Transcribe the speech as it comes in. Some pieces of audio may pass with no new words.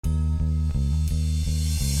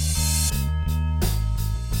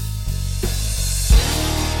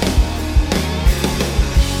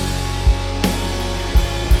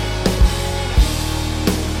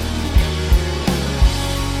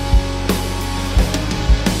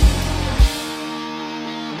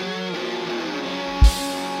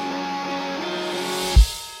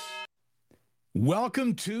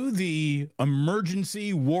Welcome to the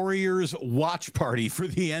Emergency Warriors watch party for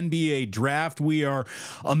the NBA draft. We are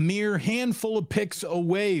a mere handful of picks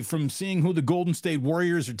away from seeing who the Golden State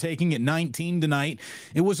Warriors are taking at 19 tonight.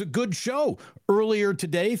 It was a good show earlier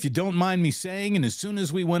today, if you don't mind me saying, and as soon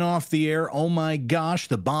as we went off the air, oh my gosh,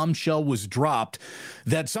 the bombshell was dropped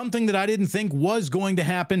that something that I didn't think was going to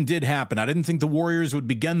happen did happen. I didn't think the Warriors would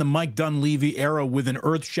begin the Mike Dunleavy era with an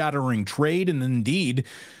earth-shattering trade, and indeed,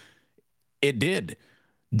 it did.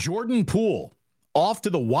 Jordan Poole off to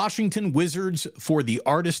the Washington Wizards for the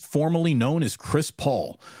artist formerly known as Chris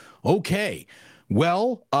Paul. Okay,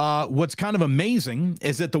 well, what's kind of amazing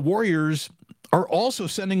is that the Warriors are also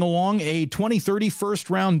sending along a 2030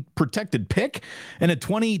 first-round protected pick and a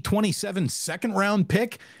 2027 second-round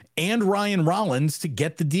pick and Ryan Rollins to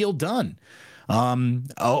get the deal done.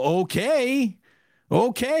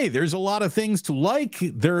 Okay, there's a lot of things to like.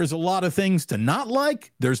 There is a lot of things to not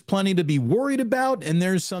like. There's plenty to be worried about, and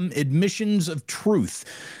there's some admissions of truth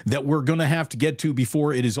that we're going to have to get to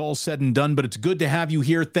before it is all said and done. But it's good to have you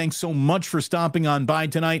here. Thanks so much for stopping on by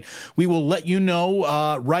tonight. We will let you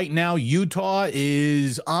know right now Utah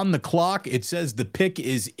is on the clock. It says the pick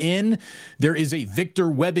is in. There is a Victor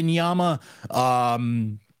Wembanyama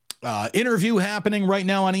interview happening right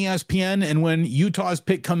now on ESPN, and when Utah's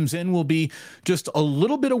pick comes in, we'll be just a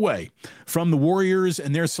little bit away from the Warriors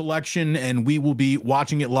and their selection, and we will be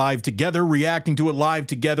watching it live together, reacting to it live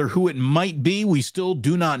together. Who it might be, we still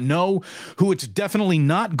do not know. Who it's definitely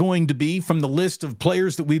not going to be from the list of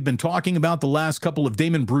players that we've been talking about the last couple of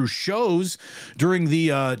Damon Bruce shows during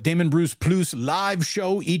the Damon Bruce Plus live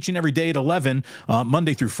show each and every day at 11,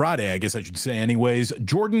 Monday through Friday, I guess I should say anyways.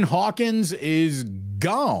 Jordan Hawkins is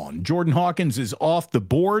gone. Jordan Hawkins is off the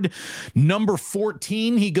board. Number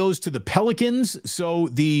 14, he goes to the Pelicans. So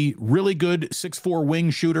the really good 6'4" wing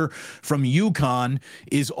shooter from UConn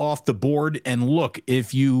is off the board. And look,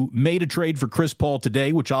 if you made a trade for Chris Paul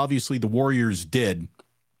today, which obviously the Warriors did,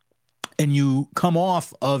 and you come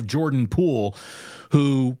off of Jordan Poole,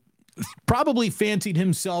 who probably fancied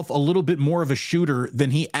himself a little bit more of a shooter than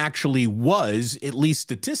he actually was, at least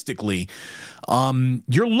statistically.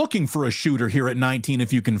 You're looking for a shooter here at 19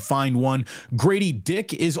 if you can find one. Grady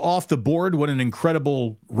Dick is off the board. What an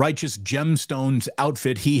incredible Righteous Gemstones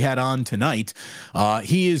outfit he had on tonight.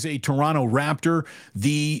 He is a Toronto Raptor.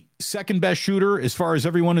 The second best shooter, as far as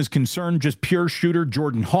everyone is concerned, just pure shooter,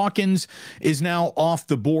 Jordan Hawkins, is now off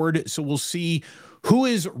the board. So we'll see who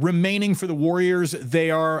is remaining for the Warriors.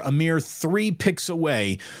 They are a mere 3 picks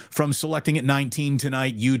away from selecting at 19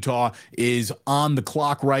 tonight. Utah is on the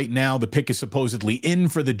clock right now. The pick is supposedly in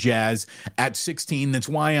for the Jazz at 16. That's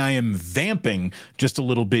why I am vamping just a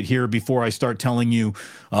little bit here before I start telling you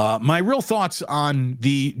my real thoughts on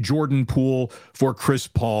the Jordan Poole for Chris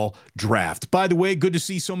Paul draft. By the way, good to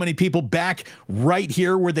see so many people back right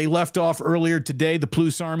here where they left off earlier today. The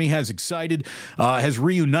Plus Army has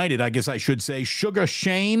reunited, I guess I should say. Sugar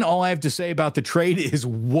Shane, all I have to say about the trade is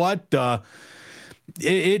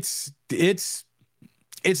it's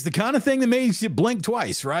the kind of thing that makes you blink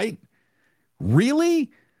twice, right?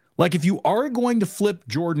 Really? Like, if you are going to flip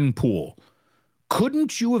Jordan Poole,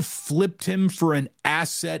 couldn't you have flipped him for an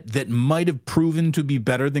asset that might have proven to be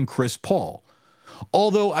better than Chris Paul?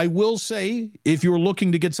 Although I will say, if you're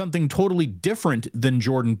looking to get something totally different than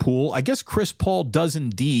Jordan Poole, I guess Chris Paul does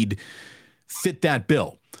indeed fit that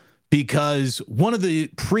bill. Because one of the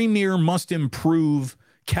premier must-improve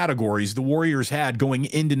categories the Warriors had going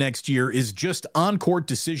into next year is just on-court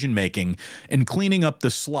decision-making and cleaning up the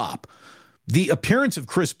slop. The appearance of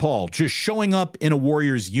Chris Paul just showing up in a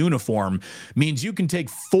Warriors uniform means you can take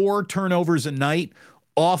 4 turnovers a night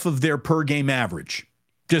off of their per-game average.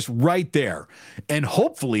 Just right there. And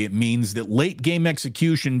hopefully it means that late game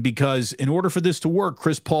execution, because in order for this to work,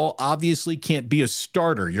 Chris Paul obviously can't be a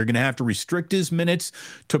starter. You're going to have to restrict his minutes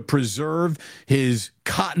to preserve his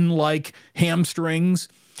cotton-like hamstrings.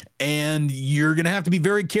 And you're going to have to be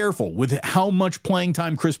very careful with how much playing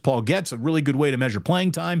time Chris Paul gets. A really good way to measure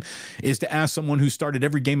playing time is to ask someone who started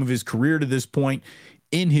every game of his career to this point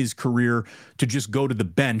in his career to just go to the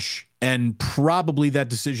bench. And probably that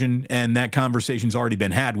decision and that conversation's already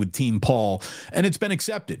been had with Team Paul, and it's been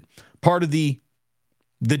accepted. Part of the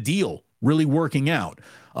deal really working out.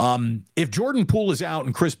 If Jordan Poole is out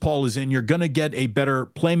and Chris Paul is in, you're going to get a better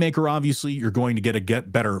playmaker, obviously. You're going to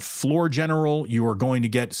get better floor general. You are going to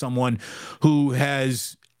get someone who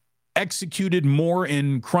has executed more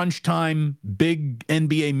in crunch time, big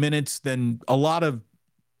NBA minutes than a lot of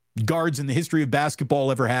guards in the history of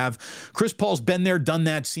basketball ever have. Chris Paul's been there, done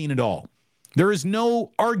that, seen it all. There is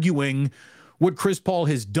no arguing what Chris Paul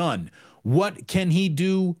has done. What can he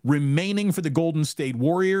do remaining for the Golden State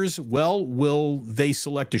Warriors? Well, will they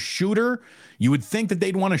select a shooter? You would think that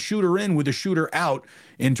they'd want a shooter in with a shooter out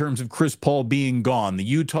in terms of Chris Paul being gone. The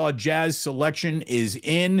Utah Jazz selection is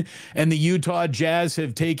in, and the Utah Jazz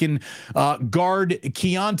have taken guard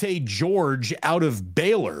Keontae George out of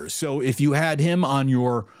Baylor. So if you had him on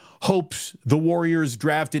your hopes the Warriors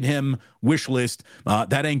drafted him wish list,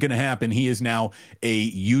 that ain't going to happen. He is now a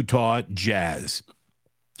Utah Jazz.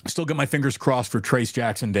 Still got my fingers crossed for Trace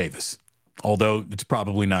Jackson Davis, although it's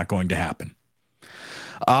probably not going to happen.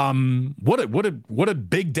 What a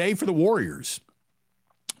big day for the Warriors.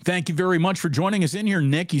 Thank you very much for joining us in here,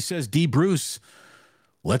 Nick. He says, D. Bruce,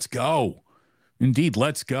 let's go. Indeed,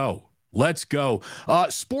 let's go. Let's go.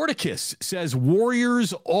 Sporticus says,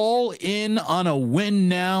 Warriors all in on a win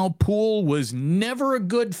now. Poole was never a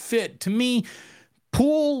good fit. To me,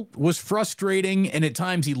 Poole was frustrating, and at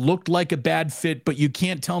times he looked like a bad fit, but you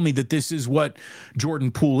can't tell me that this is what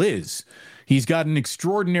Jordan Poole is. He's got an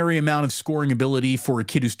extraordinary amount of scoring ability for a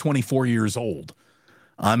kid who's 24 years old.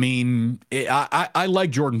 I mean, I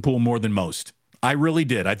like Jordan Poole more than most. I really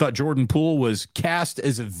did. I thought Jordan Poole was cast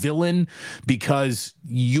as a villain because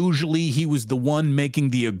usually he was the one making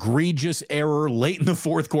the egregious error late in the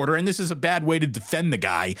fourth quarter. And this is a bad way to defend the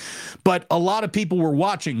guy. But a lot of people were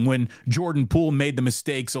watching when Jordan Poole made the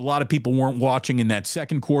mistakes. A lot of people weren't watching in that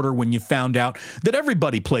second quarter when you found out that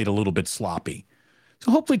everybody played a little bit sloppy. So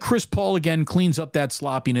hopefully Chris Paul again cleans up that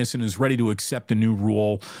sloppiness and is ready to accept a new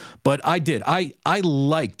rule. But I did. I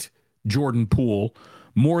liked Jordan Poole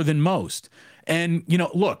more than most. And, you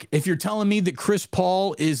know, look, if you're telling me that Chris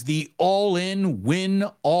Paul is the all-in, win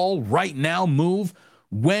all right now move,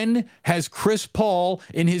 when has Chris Paul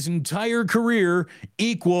in his entire career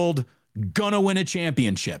equaled gonna win a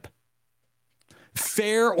championship?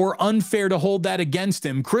 Fair or unfair to hold that against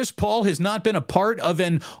him? Chris Paul has not been a part of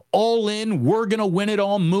an all-in, we're gonna win it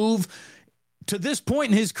all move to this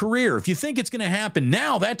point in his career. If you think it's gonna happen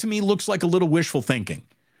now, that to me looks like a little wishful thinking.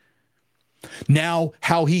 Now,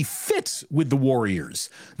 how he fits with the Warriors,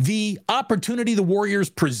 the opportunity the Warriors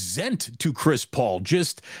present to Chris Paul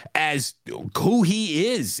just as who he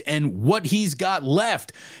is and what he's got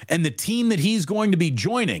left and the team that he's going to be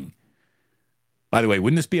joining. By the way,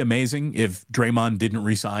 wouldn't this be amazing if Draymond didn't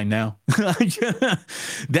resign now?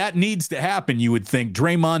 That needs to happen, you would think.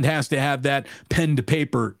 Draymond has to have that pen to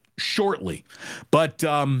paper shortly. But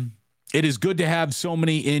it is good to have so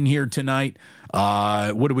many in here tonight.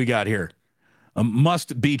 What do we got here?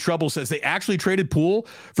 Must be trouble says they actually traded Poole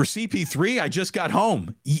for CP3. I just got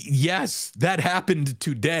home. Yes, that happened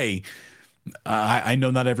today. I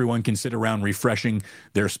know not everyone can sit around refreshing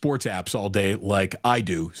their sports apps all day like I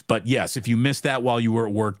do. But yes, if you missed that while you were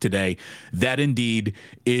at work today, that indeed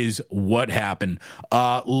is what happened.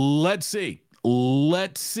 Let's see.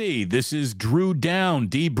 This is Drew Down.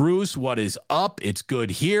 D. Bruce, what is up? It's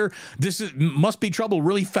good here. This is Must Be Trouble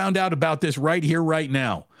really found out about this right here, right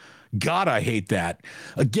now. God, I hate that.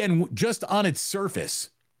 Again, just on its surface,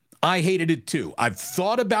 I hated it too. I've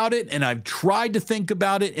thought about it and I've tried to think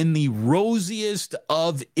about it in the rosiest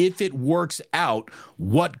of if it works out,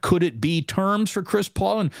 what could it be terms for Chris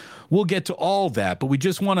Paul? And we'll get to all that. But we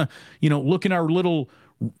just want to, look in our little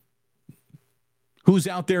Who's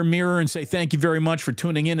Out There mirror and say thank you very much for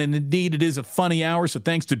tuning in. And indeed, it is a funny hour. So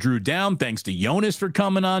thanks to Drew Down. Thanks to Jonas for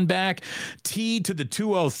coming on back. T to the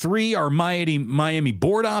 203. Our Miami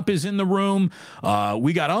board op is in the room.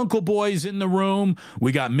 We got Uncle Boys in the room.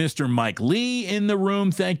 We got Mr. Mike Lee in the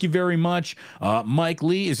room. Thank you very much. Mike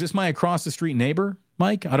Lee, is this my across the street neighbor?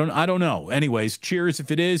 Mike? I don't know. Anyways, cheers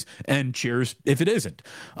if it is, and cheers if it isn't.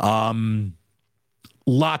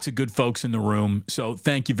 Lots of good folks in the room. So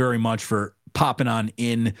thank you very much for popping on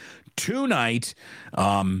in tonight.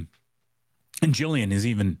 And Jillian is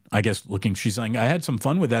even, I guess, she's saying, I had some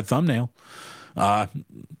fun with that thumbnail.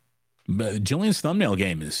 Jillian's thumbnail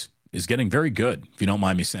game is getting very good, if you don't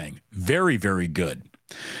mind me saying. Very, very good.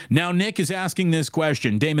 Now, Nick is asking this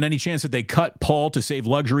question. Damon, any chance that they cut Paul to save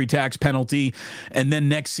luxury tax penalty and then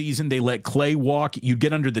next season they let Clay walk? You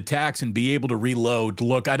get under the tax and be able to reload.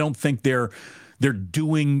 Look, I don't think they're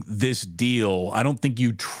doing this deal. I don't think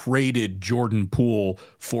you traded Jordan Poole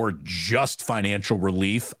for just financial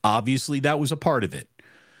relief. Obviously, that was a part of it.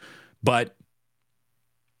 But,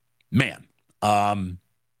 man,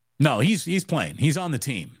 no, he's playing. He's on the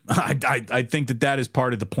team. I think that is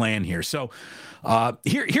part of the plan here. So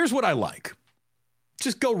here's what I like.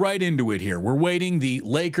 Just go right into it here. We're waiting. The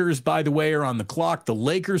Lakers, by the way, are on the clock. The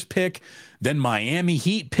Lakers pick, then Miami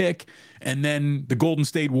Heat pick, and then the Golden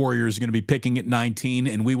State Warriors are going to be picking at 19,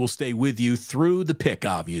 and we will stay with you through the pick,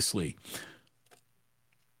 obviously.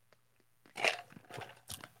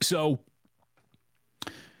 So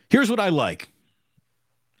Here's what I like.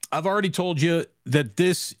 I've already told you that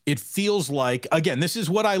it feels like, again, this is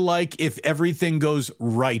what I like if everything goes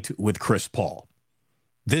right with Chris Paul.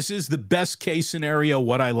 This is the best case scenario,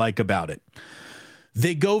 what I like about it.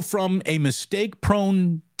 They go from a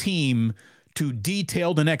mistake-prone team to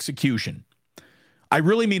detailed in execution. I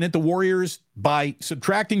really mean it. The Warriors, by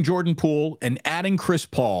subtracting Jordan Poole and adding Chris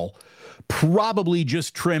Paul, probably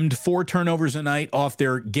just trimmed 4 turnovers a night off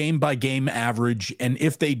their game-by-game average. And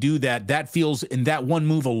if they do that, that feels, in that one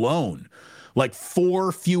move alone, like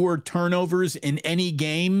 4 fewer turnovers in any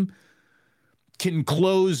game can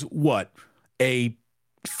close, what, a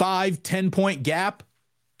 5-10 point gap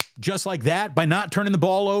just like that by not turning the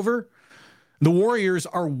ball over. The Warriors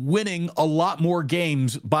are winning a lot more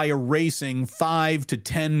games by erasing 5 to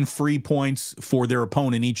 10 free points for their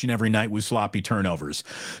opponent each and every night with sloppy turnovers.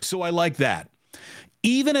 So I like that.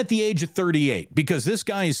 Even at the age of 38, because this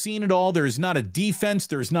guy has seen it all. There's not a defense.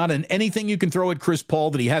 There's not anything you can throw at Chris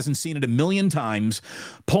Paul that he hasn't seen it a million times.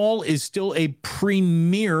 Paul is still a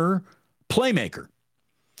premier playmaker.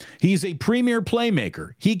 He's a premier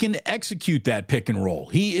playmaker. He can execute that pick and roll.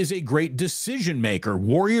 He is a great decision maker.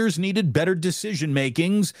 Warriors needed better decision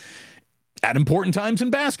makings at important times in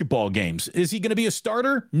basketball games. Is he going to be a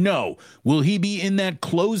starter? No. Will he be in that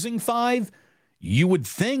closing 5? You would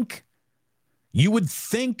think. You would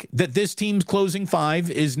think that this team's closing 5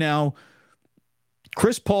 is now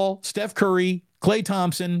Chris Paul, Steph Curry, Klay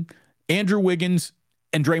Thompson, Andrew Wiggins,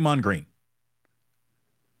 and Draymond Green.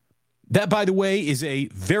 That, by the way, is a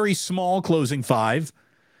very small closing 5.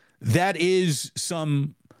 That is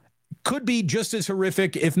could be just as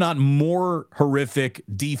horrific, if not more horrific,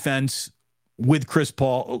 defense with Chris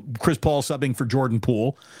Paul subbing for Jordan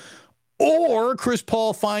Poole. Or Chris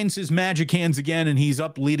Paul finds his magic hands again and he's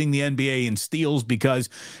up leading the NBA in steals because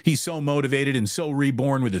he's so motivated and so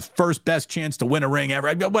reborn with his first best chance to win a ring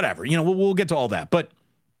ever. Whatever. We'll get to all that. But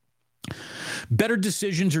better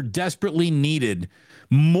decisions are desperately needed.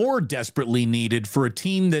 More desperately needed for a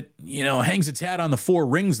team that, hangs its hat on the 4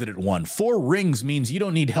 rings that it won. 4 rings means you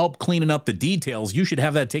don't need help cleaning up the details. You should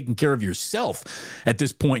have that taken care of yourself at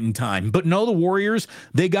this point in time. But no, the Warriors,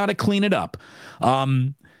 they got to clean it up.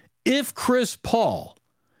 If Chris Paul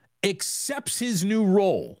accepts his new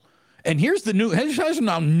role, and here's the new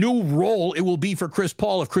role it will be for Chris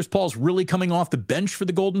Paul if Chris Paul's really coming off the bench for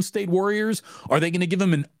the Golden State Warriors. Are they going to give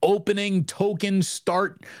him an opening token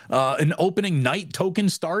start, an opening night token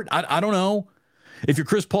start? I don't know. If you're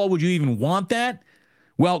Chris Paul, would you even want that?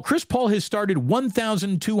 Well, Chris Paul has started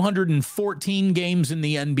 1,214 games in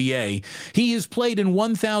the NBA. He has played in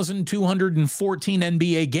 1,214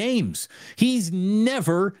 NBA games. He's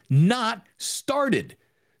never not started.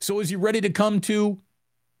 So is he ready to come to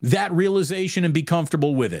that realization and be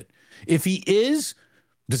comfortable with it? If he is,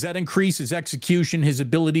 does that increase his execution, his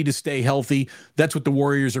ability to stay healthy? That's what the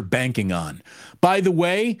Warriors are banking on. By the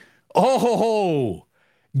way,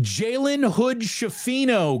 Jalen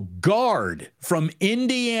Hood-Schifino, guard from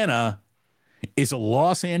Indiana, is a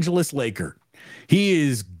Los Angeles Laker. He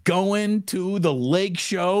is going to the Lake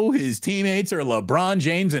Show. His teammates are LeBron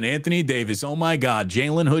James and Anthony Davis. Oh, my God.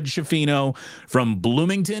 Jalen Hood-Schifino from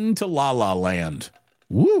Bloomington to La La Land.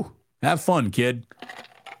 Woo! Have fun, kid.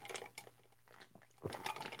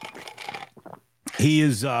 He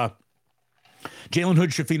is Jalen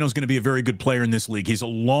Hood-Schifino is going to be a very good player in this league. He's a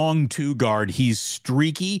long 2 guard. He's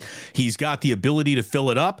streaky. He's got the ability to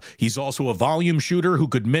fill it up. He's also a volume shooter who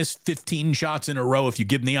could miss 15 shots in a row if you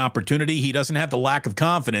give him the opportunity. He doesn't have the lack of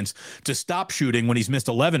confidence to stop shooting when he's missed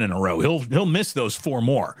 11 in a row. He'll miss those 4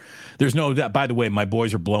 more. There's no doubt. By the way, my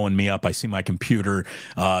boys are blowing me up. I see my computer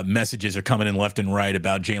messages are coming in left and right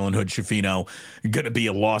about Jalen Hood-Schifino going to be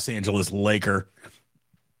a Los Angeles Laker.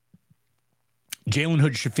 Jalen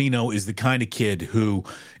Hood-Schifino is the kind of kid who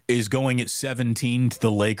is going at 17 to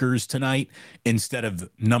the Lakers tonight instead of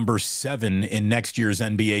number 7 in next year's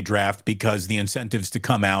NBA draft because the incentives to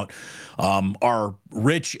come out are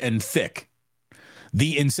rich and thick.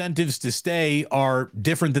 The incentives to stay are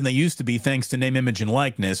different than they used to be thanks to name, image, and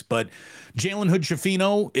likeness. But Jalen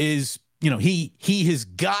Hood-Schifino is, he has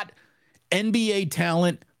got NBA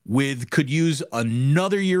talent could use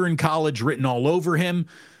another year in college written all over him.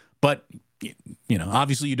 But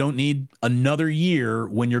obviously you don't need another year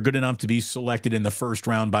when you're good enough to be selected in the first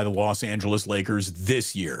round by the Los Angeles Lakers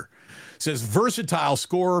this year. It says versatile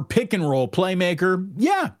scorer, pick and roll playmaker.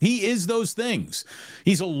 Yeah, he is those things.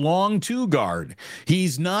 He's a long 2 guard.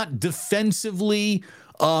 He's not defensively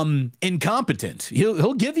incompetent.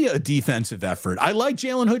 He'll give you a defensive effort. I like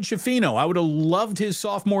Jalen Hood-Schifino. I would have loved his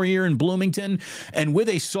sophomore year in Bloomington. And with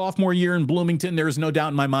a sophomore year in Bloomington, there is no doubt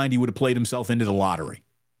in my mind he would have played himself into the lottery.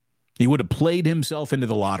 He would have played himself into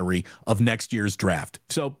the lottery of next year's draft.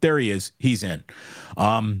 So there he is. He's in.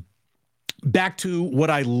 Back to what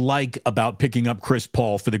I like about picking up Chris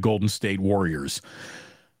Paul for the Golden State Warriors.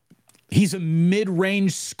 He's a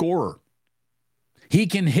mid-range scorer. He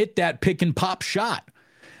can hit that pick and pop shot.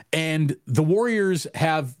 And the Warriors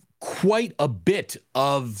have quite a bit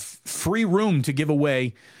of free room to give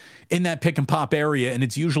away in that pick and pop area, and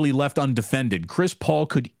it's usually left undefended. Chris Paul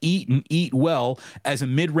could eat and eat well as a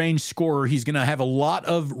mid-range scorer. He's going to have a lot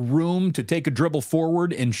of room to take a dribble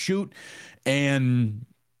forward and shoot, and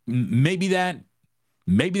maybe that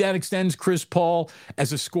extends Chris Paul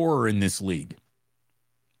as a scorer in this league.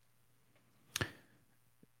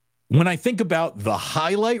 When I think about the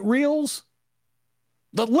highlight reels,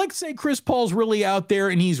 let's say Chris Paul's really out there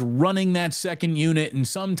and he's running that second unit, and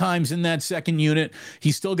sometimes in that second unit,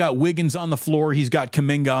 he's still got Wiggins on the floor. He's got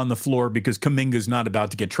Kuminga on the floor because Kuminga's not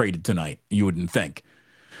about to get traded tonight, you wouldn't think.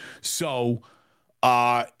 So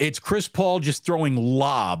it's Chris Paul just throwing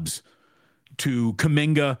lobs to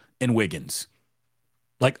Kuminga and Wiggins.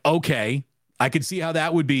 Like, okay, I could see how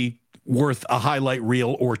that would be worth a highlight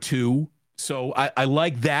reel or two. So I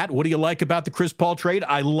like that. What do you like about the Chris Paul trade?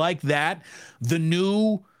 I like that. The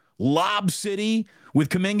new Lob City with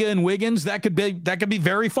Kuminga and Wiggins, that could be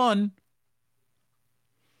very fun.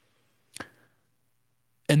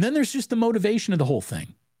 And then there's just the motivation of the whole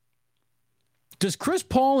thing. Does Chris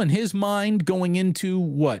Paul, in his mind, going into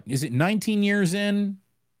what? Is it 19 years in?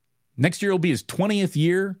 Next year will be his 20th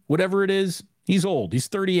year, whatever it is. He's old. He's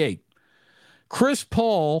 38. Chris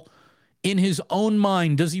Paul, in his own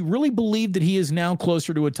mind, does he really believe that he is now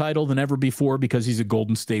closer to a title than ever before because he's a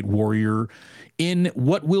Golden State Warrior in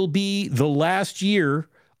what will be the last year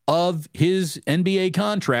of his NBA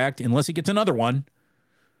contract, unless he gets another one?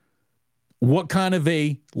 What kind of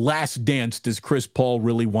a last dance does Chris Paul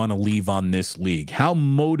really want to leave on this league? How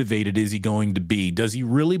motivated is he going to be? Does he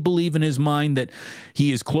really believe in his mind that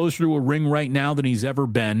he is closer to a ring right now than he's ever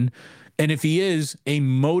been? And if he is, a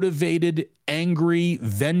motivated, angry,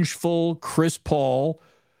 vengeful Chris Paul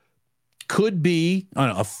could be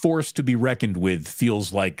a force to be reckoned with.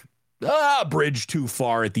 Feels like a bridge too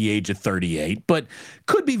far at the age of 38, but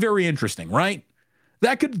could be very interesting, right?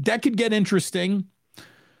 That could get interesting.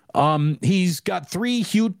 He's got 3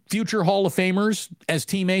 future Hall of Famers as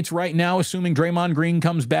teammates right now, assuming Draymond Green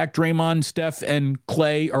comes back. Draymond, Steph, and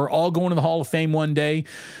Clay are all going to the Hall of Fame one day.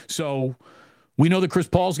 So we know that Chris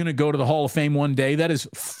Paul's going to go to the Hall of Fame one day. That is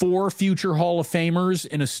 4 future Hall of Famers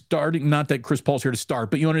in a starting, not that Chris Paul's here to start,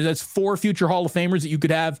 but you understand that's 4 future Hall of Famers that you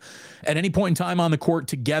could have at any point in time on the court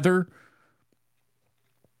together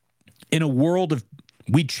in a world of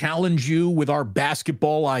we challenge you with our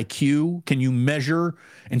basketball IQ. Can you measure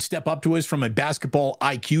and step up to us from a basketball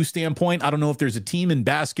IQ standpoint? I don't know if there's a team in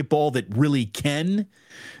basketball that really can,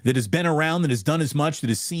 that has been around, that has done as much, that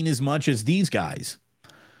has seen as much as these guys.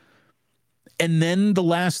 And then the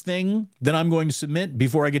last thing that I'm going to submit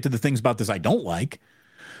before I get to the things about this I don't like,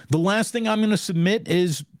 the last thing I'm going to submit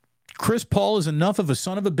is Chris Paul is enough of a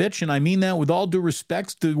son of a bitch, and I mean that with all due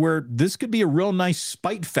respects, to where this could be a real nice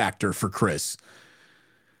spite factor for Chris.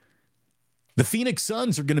 The Phoenix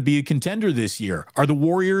Suns are going to be a contender this year. Are the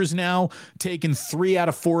Warriors now taking 3 out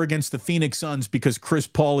of 4 against the Phoenix Suns because Chris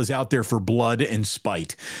Paul is out there for blood and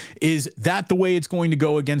spite? Is that the way it's going to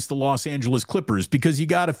go against the Los Angeles Clippers? Because you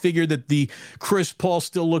got to figure that the Chris Paul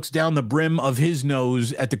still looks down the brim of his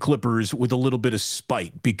nose at the Clippers with a little bit of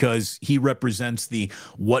spite because he represents the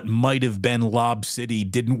what might have been Lob City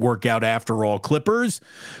didn't work out after all Clippers.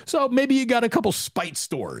 So maybe you got a couple spite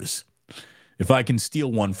stores. If I can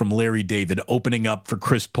steal one from Larry David, opening up for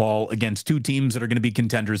Chris Paul against 2 teams that are going to be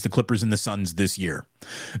contenders, the Clippers and the Suns this year.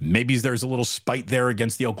 Maybe there's a little spite there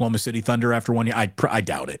against the Oklahoma City Thunder after 1 year. I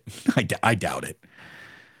doubt it. I doubt it.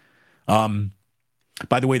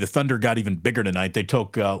 By the way, the Thunder got even bigger tonight. They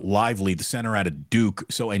took Lively, the center out of Duke,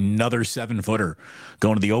 so another 7-footer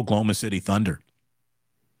going to the Oklahoma City Thunder.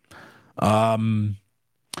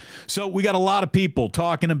 So we got a lot of people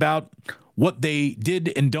talking about what they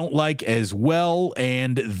did and don't like as well.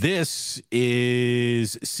 And this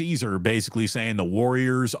is Caesar basically saying the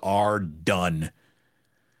Warriors are done.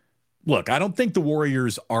 Look, I don't think the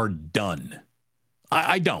Warriors are done.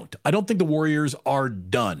 I don't. I don't think the Warriors are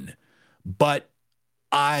done. But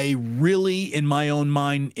I really, in my own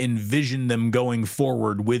mind, envision them going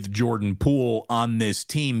forward with Jordan Poole on this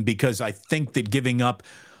team because I think that giving up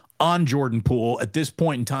on Jordan Poole at this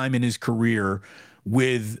point in time in his career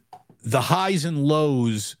with the highs and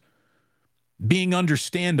lows being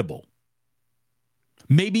understandable,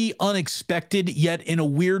 maybe unexpected, yet in a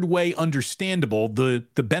weird way understandable, the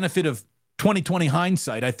benefit of 2020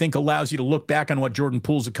 hindsight, I think, allows you to look back on what Jordan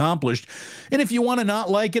Poole's accomplished. And if you want to not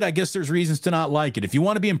like it, I guess there's reasons to not like it. If you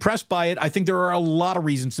want to be impressed by it, I think there are a lot of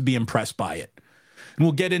reasons to be impressed by it. And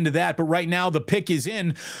we'll get into that. But right now, the pick is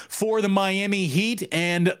in for the Miami Heat.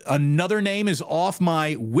 And another name is off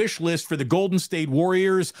my wish list for the Golden State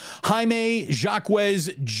Warriors, Jaime Jaquez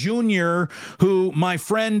Jr., who my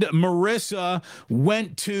friend Marissa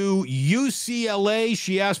went to UCLA.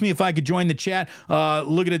 She asked me if I could join the chat.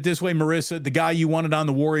 Look at it this way, Marissa. The guy you wanted on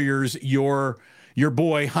the Warriors, your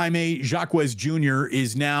boy, Jaime Jaquez Jr.,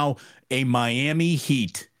 is now a Miami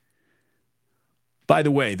Heat. By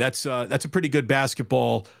the way, that's a pretty good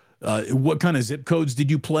basketball. What kind of zip codes did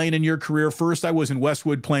you play in your career? First, I was in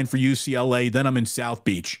Westwood playing for UCLA. Then I'm in South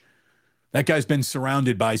Beach. That guy's been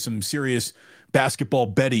surrounded by some serious basketball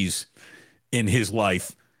betties in his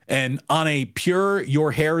life. And on a pure,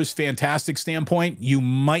 your hair is fantastic standpoint, you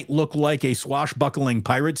might look like a swashbuckling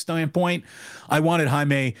pirate standpoint. I wanted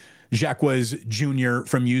Jaime Jaquez Jr.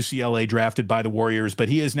 from UCLA drafted by the Warriors, but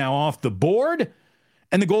he is now off the board.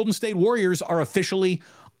 And the Golden State Warriors are officially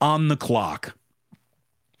on the clock.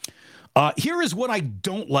 Here is what I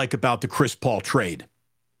don't like about the Chris Paul trade.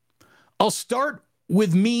 I'll start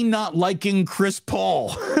with me not liking Chris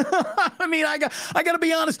Paul. I mean, I got to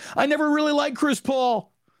be honest. I never really liked Chris Paul.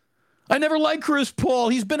 I never liked Chris Paul.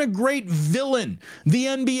 He's been a great villain. The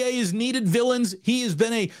NBA has needed villains. He has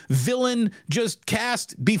been a villain just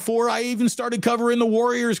cast before I even started covering the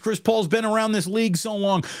Warriors. Chris Paul's been around this league so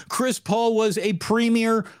long. Chris Paul was a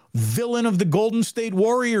premier villain of the Golden State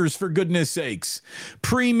Warriors, for goodness sakes.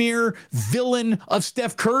 Premier villain of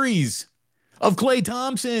Steph Curry's, of Klay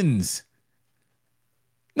Thompson's.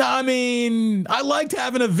 I mean, I liked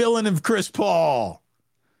having a villain of Chris Paul.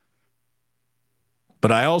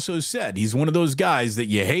 But I also said he's one of those guys that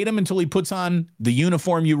you hate him until he puts on the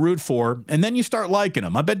uniform you root for, and then you start liking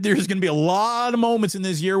him. I bet there's going to be a lot of moments in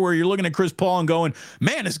this year where you're looking at Chris Paul and going,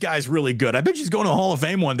 man, this guy's really good. I bet he's going to Hall of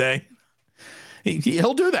Fame one day.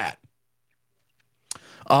 He'll do that.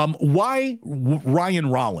 Why Ryan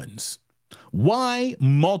Rollins? Why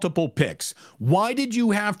multiple picks? Why did you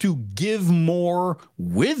have to give more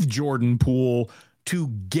with Jordan Poole to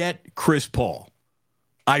get Chris Paul?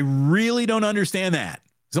 I really don't understand that.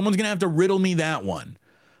 Someone's going to have to riddle me that one.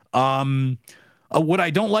 What I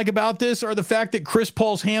don't like about this are the fact that Chris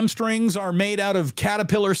Paul's hamstrings are made out of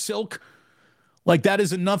caterpillar silk. Like, that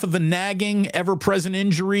is enough of a nagging, ever-present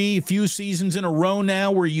injury a few seasons in a row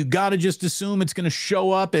now where you got to just assume it's going to show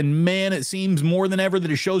up. And, man, it seems more than ever that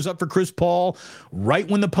it shows up for Chris Paul right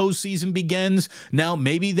when the postseason begins. Now,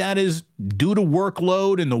 maybe that is due to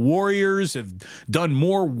workload, and the Warriors have done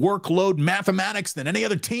more workload mathematics than any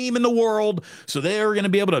other team in the world. So they're going to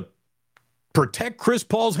be able to protect Chris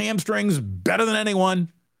Paul's hamstrings better than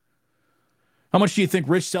anyone. How much do you think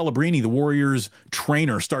Rich Celebrini, the Warriors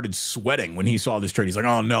trainer, started sweating when he saw this trade? He's like,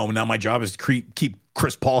 oh, no, now my job is to keep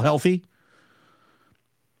Chris Paul healthy.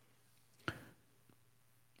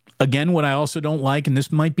 Again, what I also don't like, and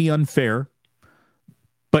this might be unfair,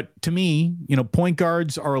 but to me, point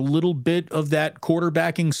guards are a little bit of that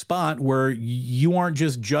quarterbacking spot where you aren't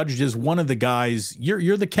just judged as one of the guys.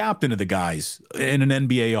 You're the captain of the guys in an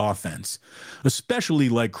NBA offense, especially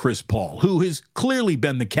like Chris Paul, who has clearly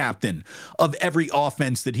been the captain of every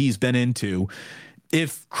offense that he's been into.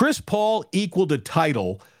 If Chris Paul equaled a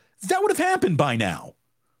title, that would have happened by now,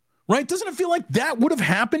 right? Doesn't it feel like that would have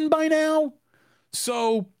happened by now?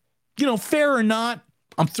 So, fair or not,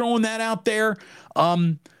 I'm throwing that out there.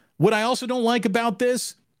 What I also don't like about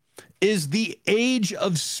this is the age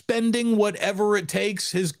of spending whatever it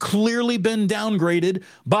takes has clearly been downgraded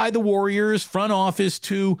by the Warriors front office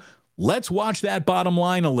to let's watch that bottom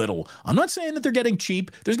line a little. I'm not saying that they're getting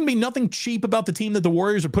cheap. There's going to be nothing cheap about the team that the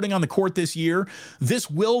Warriors are putting on the court this year. This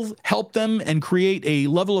will help them and create a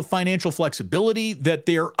level of financial flexibility that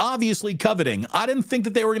they're obviously coveting. I didn't think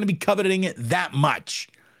that they were going to be coveting it that much.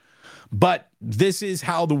 But this is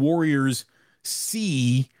how the Warriors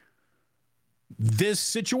see this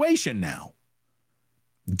situation now.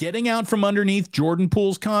 Getting out from underneath Jordan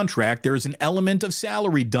Poole's contract, there's an element of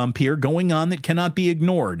salary dump here going on that cannot be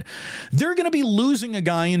ignored. They're going to be losing a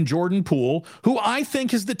guy in Jordan Poole who I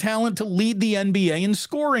think has the talent to lead the NBA in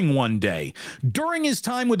scoring one day. During his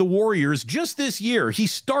time with the Warriors, just this year, he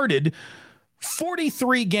started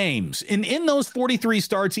 43 games. And in those 43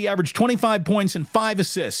 starts, he averaged 25 points and 5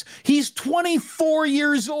 assists. He's 24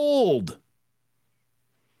 years old.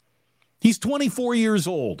 He's 24 years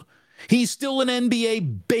old. He's still an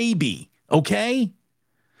NBA baby, okay?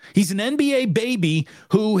 He's an NBA baby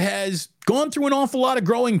who has gone through an awful lot of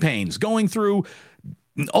growing pains, going through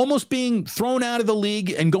almost being thrown out of the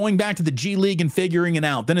league and going back to the G League and figuring it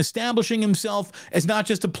out, then establishing himself as not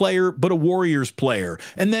just a player, but a Warriors player,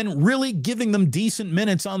 and then really giving them decent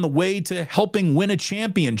minutes on the way to helping win a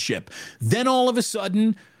championship. Then all of a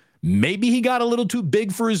sudden, maybe he got a little too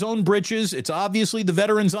big for his own britches. It's obviously the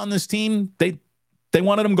veterans on this team, they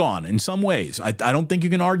wanted him gone in some ways. I don't think you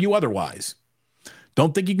can argue otherwise.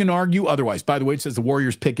 Don't think you can argue otherwise. By the way, it says the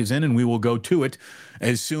Warriors pick is in, and we will go to it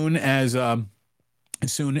as soon as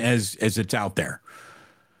it's out there.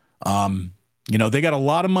 They got a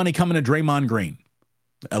lot of money coming to Draymond Green.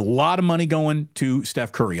 A lot of money going to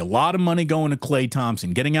Steph Curry. A lot of money going to Klay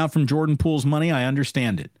Thompson. Getting out from Jordan Poole's money, I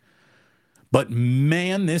understand it. But,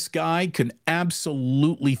 man, this guy can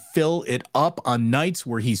absolutely fill it up on nights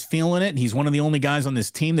where he's feeling it. He's one of the only guys on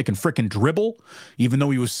this team that can frickin' dribble, even though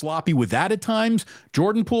he was sloppy with that at times.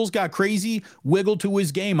 Jordan Poole's got crazy wiggle to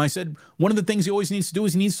his game. I said one of the things he always needs to do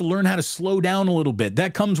is he needs to learn how to slow down a little bit.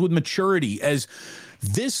 That comes with maturity. As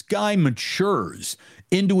this guy matures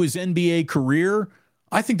into his NBA career,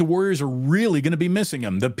 I think the Warriors are really going to be missing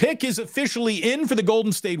him. The pick is officially in for the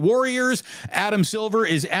Golden State Warriors. Adam Silver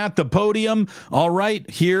is at the podium. All right,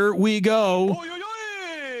 here we go.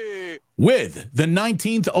 With the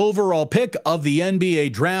 19th overall pick of the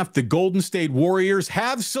NBA draft, the Golden State Warriors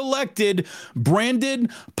have selected Brandon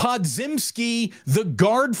Podziemski, the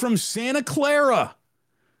guard from Santa Clara.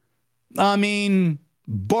 I mean,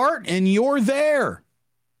 Bart, and you're there.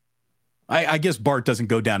 I guess Bart doesn't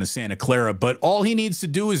go down to Santa Clara, but all he needs to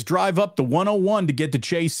do is drive up the 101 to get to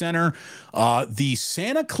Chase Center. The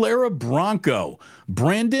Santa Clara Bronco,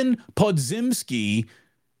 Brandon Podziemski,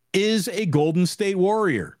 is a Golden State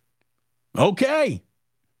Warrior. Okay.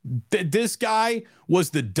 This guy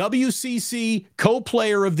was the WCC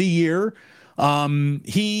Co-Player of the Year.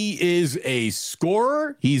 He is a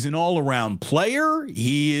scorer. He's an all-around player.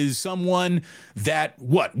 He is someone that,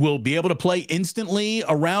 will be able to play instantly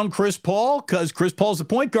around Chris Paul, because Chris Paul's a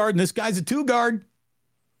point guard and this guy's a two guard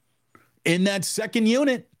in that second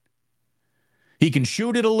unit. He can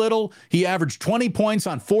shoot it a little. He averaged 20 points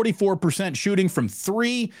on 44% shooting from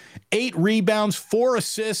three, 8 rebounds, 4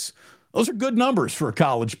 assists. Those are good numbers for a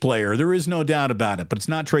college player. There is no doubt about it, but it's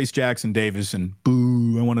not Trace Jackson Davis, and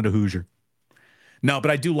boo, I wanted a Hoosier. No,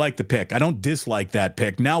 but I do like the pick. I don't dislike that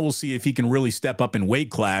pick. Now we'll see if he can really step up in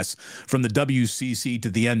weight class from the WCC to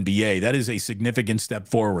the NBA. That is a significant step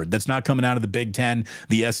forward. That's not coming out of the Big Ten,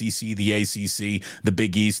 the SEC, the ACC, the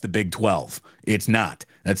Big East, the Big 12. It's not.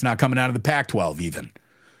 That's not coming out of the Pac-12 even.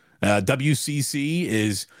 WCC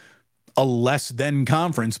is a less than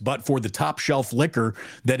conference, but for the top shelf liquor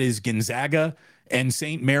that is Gonzaga and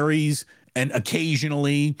St. Mary's, and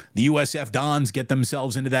occasionally the USF Dons get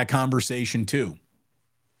themselves into that conversation too.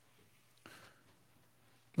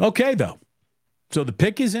 Okay, though. So the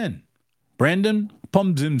pick is in. Brandon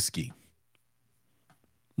Podziemski.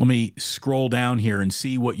 Let me scroll down here and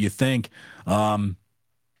see what you think. Someone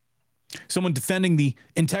defending the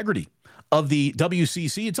integrity of the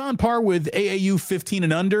WCC. It's on par with AAU 15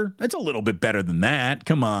 and under. That's a little bit better than that.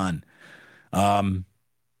 Come on.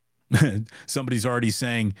 Somebody's already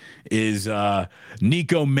saying, is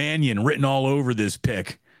Nico Mannion written all over this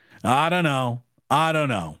pick? I don't know.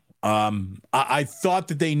 I thought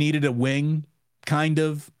that they needed a wing, kind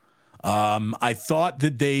of. I thought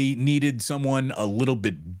that they needed someone a little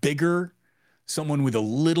bit bigger, someone with a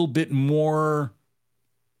little bit more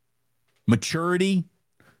maturity.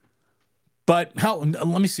 But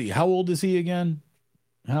let me see. How old is he again?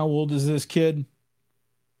 How old is this kid?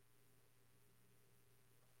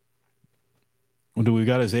 Do we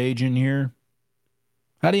got his age in here?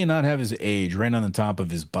 How do you not have his age right on the top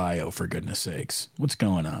of his bio, for goodness sakes? What's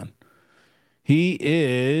going on? He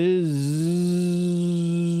is...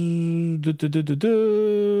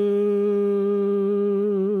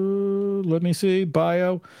 Let me see.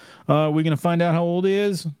 Bio. We're going to find out how old he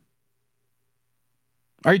is?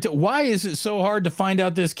 Why is it so hard to find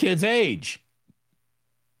out this kid's age?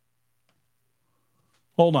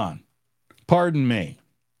 Hold on. Pardon me.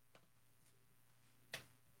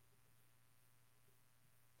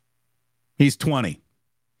 He's 20.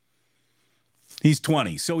 He's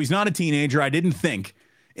 20. So he's not a teenager. I didn't think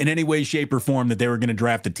in any way, shape, or form that they were going to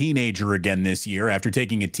draft a teenager again this year after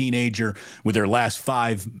taking a teenager with their last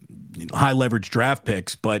 5 high-leverage draft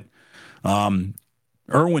picks. But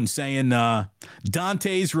Irwin saying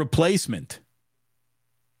Dante's replacement.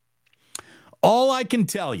 All I can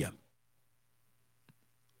tell you,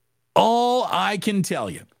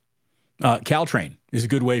 Caltrain is a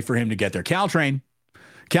good way for him to get there. Caltrain,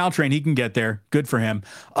 he can get there. Good for him.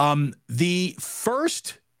 The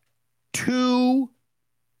first 2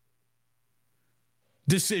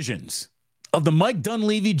 decisions of the Mike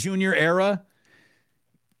Dunleavy Jr. era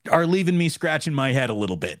are leaving me scratching my head a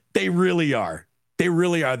little bit. They really are. They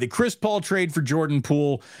really are. The Chris Paul trade for Jordan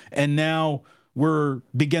Poole, and now we're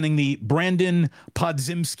beginning the Brandon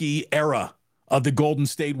Podziemski era of the Golden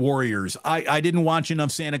State Warriors. I didn't watch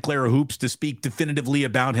enough Santa Clara hoops to speak definitively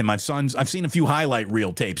about him. I've seen a few highlight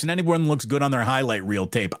reel tapes, and anyone looks good on their highlight reel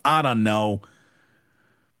tape. I don't know.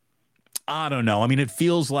 I mean, it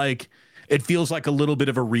feels like a little bit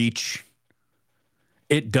of a reach.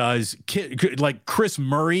 It does. Like Chris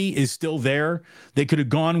Murray is still there. They could have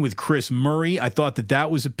gone with Chris Murray. I thought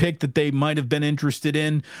that was a pick that they might have been interested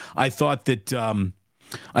in. I thought that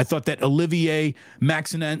Olivier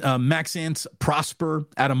Maxence Prosper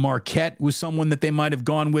out of Marquette was someone that they might have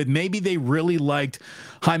gone with. Maybe they really liked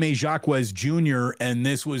Jaime Jaquez Jr. and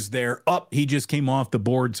this was their he just came off the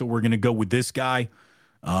board, so we're going to go with this guy.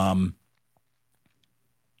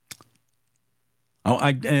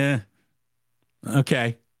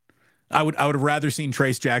 Okay. I would have rather seen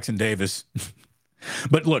Trace Jackson Davis.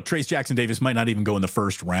 But look, Trace Jackson Davis might not even go in the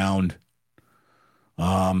first round.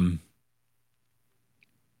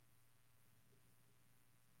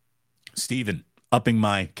 Steven, upping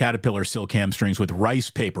my Caterpillar silk hamstrings with rice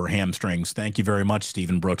paper hamstrings. Thank you very much,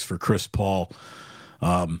 Stephen Brooks, for Chris Paul.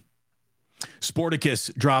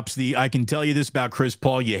 Sporticus drops I can tell you this about Chris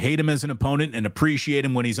Paul. You hate him as an opponent and appreciate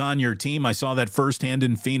him when he's on your team. I saw that firsthand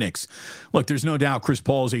in Phoenix. Look, there's no doubt Chris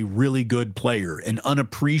Paul is a really good player, and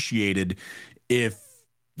unappreciated if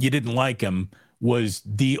you didn't like him was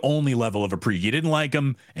the only level of appreciation. You didn't like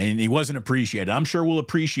him and he wasn't appreciated. I'm sure we'll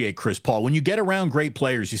appreciate Chris Paul. When you get around great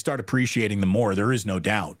players, you start appreciating them more. There is no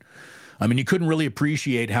doubt. I mean, you couldn't really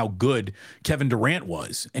appreciate how good Kevin Durant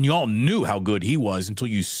was, and you all knew how good he was until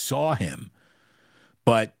you saw him.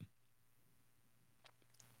 But,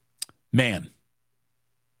 man,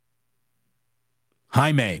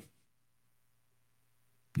 Jaime,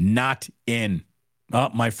 not in. Oh,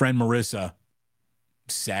 my friend Marissa,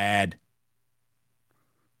 sad.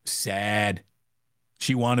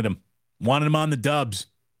 She wanted him on the Dubs.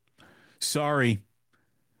 Sorry.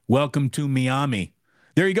 Welcome to Miami.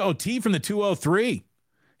 There you go. T from the 203.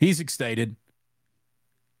 He's excited.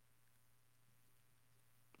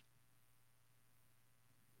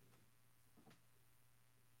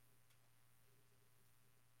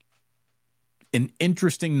 An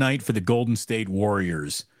interesting night for the Golden State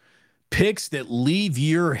Warriors. Picks that leave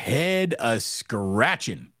your head a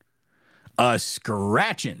scratching.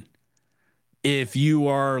 If you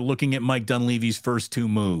are looking at Mike Dunleavy's first two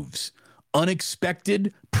moves.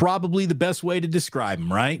 Unexpected, probably the best way to describe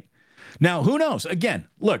him, right? Now, who knows? Again,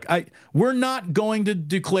 look, we're not going to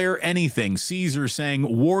declare anything. Caesar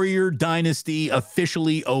saying Warrior Dynasty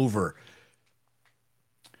officially over.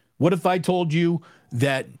 What if I told you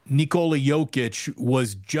that Nikola Jokic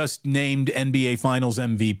was just named NBA Finals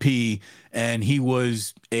MVP and he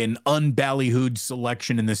was an unballyhooed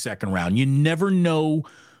selection in the second round? You never know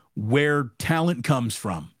where talent comes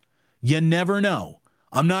from. You never know.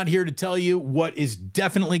 I'm not here to tell you what is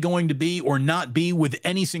definitely going to be or not be with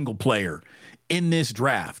any single player in this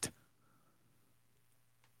draft.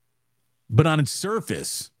 But on its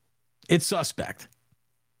surface, it's suspect.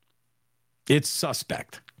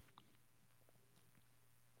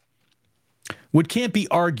 What can't be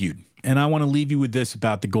argued, and I want to leave you with this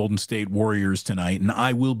about the Golden State Warriors tonight, and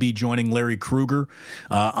I will be joining Larry Krueger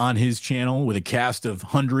on his channel with a cast of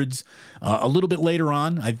hundreds a little bit later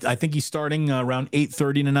on. I think he's starting around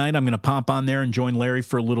 8:30 tonight. I'm going to pop on there and join Larry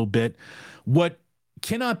for a little bit. What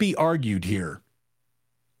cannot be argued here,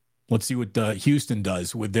 let's see what Houston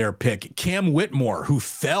does with their pick. Cam Whitmore, who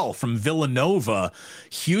fell from Villanova.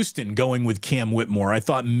 Houston going with Cam Whitmore. I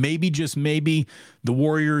thought maybe, just maybe, the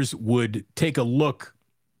Warriors would take a look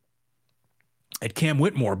at Cam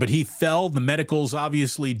Whitmore, but he fell. The medicals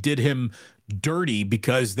obviously did him dirty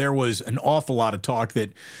because there was an awful lot of talk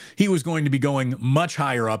that he was going to be going much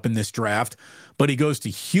higher up in this draft, but he goes to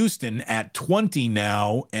Houston at 20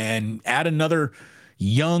 now and add another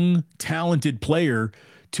young, talented player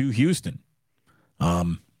to Houston.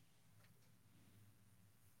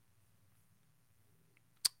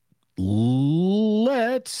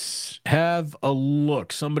 Let's have a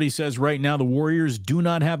look. Somebody says right now the Warriors do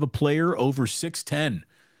not have a player over 6'10".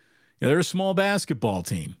 Yeah, they're a small basketball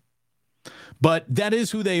team, but that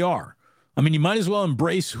is who they are. I mean, you might as well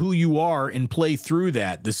embrace who you are and play through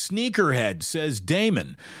that. The Sneakerhead says,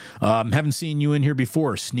 Damon, haven't seen you in here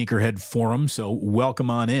before, Sneakerhead Forum, so welcome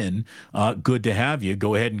on in. Good to have you.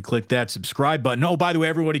 Go ahead and click that subscribe button. Oh, by the way,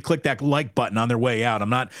 everybody click that like button on their way out. I'm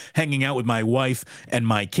not hanging out with my wife and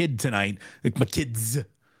my kid tonight, like my kids,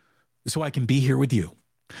 so I can be here with you.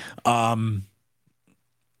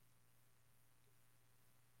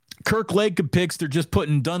 Kirk Lacob picks, they're just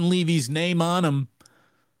putting Dunleavy's name on them.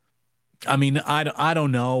 I mean, I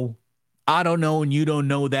don't know. I don't know, and you don't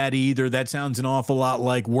know that either. That sounds an awful lot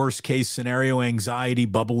like worst case scenario anxiety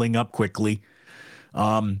bubbling up quickly.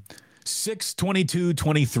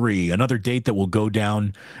 6/22/23, another date that will go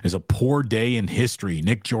down as a poor day in history.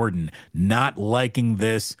 Nick Jordan not liking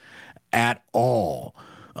this at all.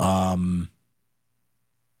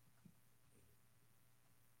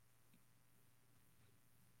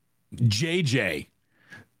 JJ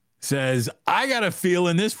says, I got a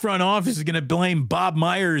feeling this front office is going to blame Bob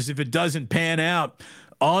Myers if it doesn't pan out.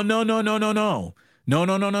 Oh, no. No.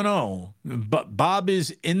 But Bob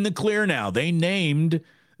is in the clear now. They named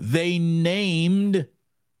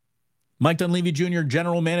Mike Dunleavy Jr.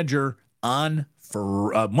 general manager on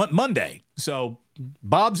for Monday. So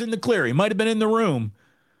Bob's in the clear. He might have been in the room,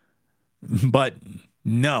 but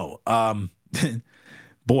no.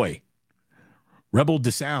 Boy, Rebel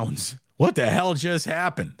DeSounds, what the hell just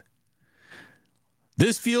happened?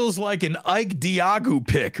 This feels like an Ike Diagu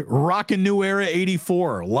pick. Rockin' New Era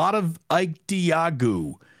 84. A lot of Ike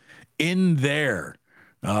Diagu in there.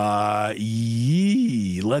 Let's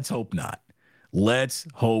hope not. Let's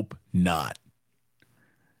hope not.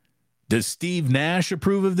 Does Steve Nash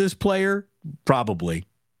approve of this player? Probably.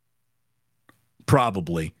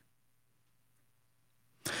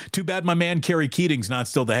 Too bad my man Kerry Keating's not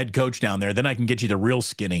still the head coach down there. Then I can get you the real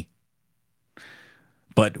skinny.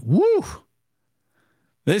 But woo!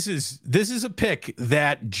 This is a pick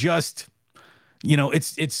that just,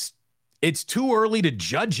 it's too early to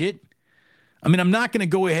judge it. I mean, I'm not going to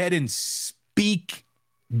go ahead and speak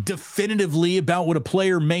definitively about what a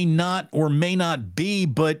player may not or may not be,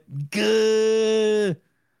 but I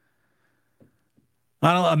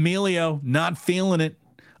don't know, Emilio not feeling it.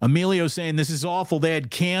 Emilio saying this is awful. They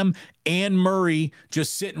had Cam and Murray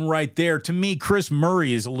just sitting right there. To me, Chris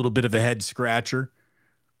Murray is a little bit of a head scratcher.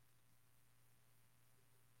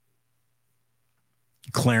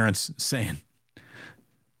 Clarence saying,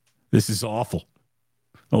 this is awful.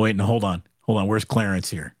 Oh, wait, no, hold on. Where's Clarence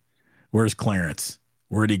here? Where's Clarence?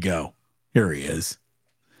 Where'd he go? Here he is.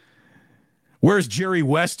 Where's Jerry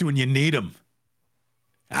West when you need him?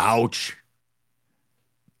 Ouch.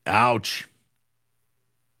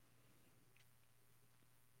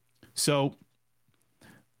 So,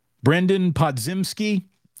 Brendan Podziemski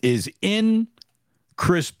is in.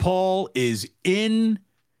 Chris Paul is in.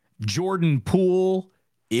 Jordan Poole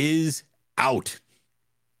is out.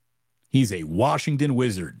 He's a Washington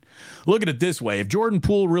Wizard. Look at it this way. If Jordan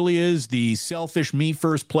Poole really is the selfish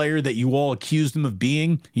me-first player that you all accused him of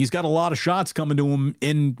being, he's got a lot of shots coming to him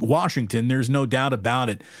in Washington. There's no doubt about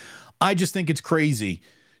it. I just think it's crazy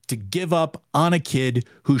to give up on a kid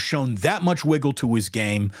who's shown that much wiggle to his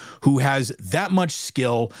game, who has that much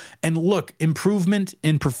skill. And look, improvement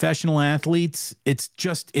in professional athletes,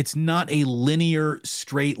 it's not a linear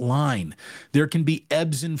straight line. There can be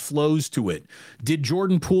ebbs and flows to it. Did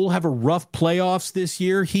Jordan Poole have a rough playoffs this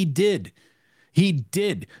year? He did.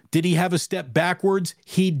 Did he have a step backwards?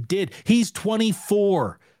 He did. He's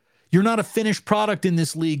 24. You're not a finished product in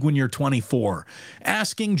this league when you're 24.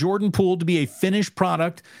 Asking Jordan Poole to be a finished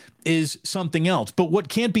product is something else. But what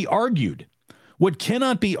cannot be argued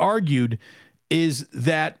is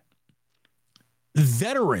that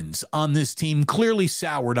veterans on this team clearly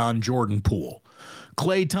soured on Jordan Poole.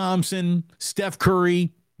 Klay Thompson, Steph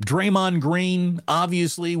Curry, Draymond Green,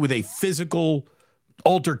 obviously with a physical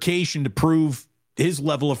altercation to prove his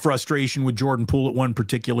level of frustration with Jordan Poole at one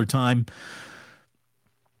particular time.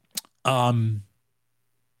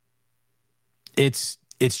 It's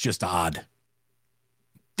just odd.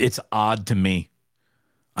 It's odd to me.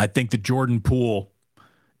 I think that Jordan Poole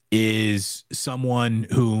is someone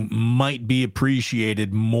who might be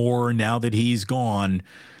appreciated more now that he's gone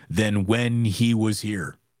than when he was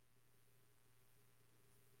here.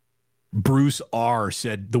 Bruce R.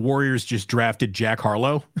 said the Warriors just drafted Jack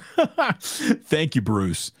Harlow. Thank you,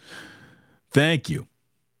 Bruce. Thank you.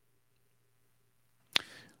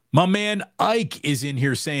 My man Ike is in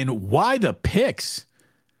here saying, why the picks?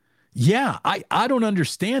 Yeah, I don't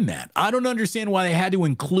understand that. I don't understand why they had to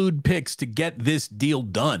include picks to get this deal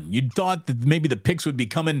done. You'd thought that maybe the picks would be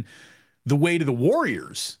coming the way to the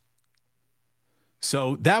Warriors.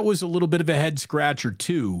 So that was a little bit of a head scratcher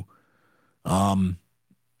too. They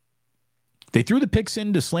threw the picks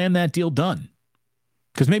in to slam that deal done.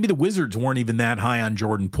 Because maybe the Wizards weren't even that high on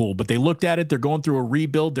Jordan Poole, but they looked at it. They're going through a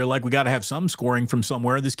rebuild. They're like, we got to have some scoring from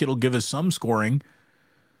somewhere. This kid will give us some scoring.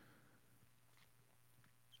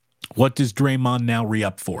 What does Draymond now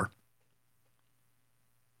re-up for?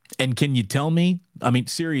 And can you tell me, I mean,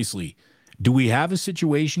 seriously, do we have a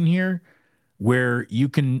situation here where you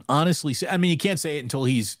can honestly say, I mean, you can't say it until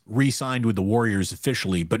he's re-signed with the Warriors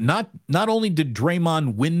officially, but not only did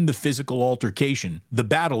Draymond win the physical altercation, the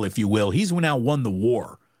battle, if you will, he's now won the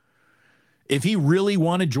war. If he really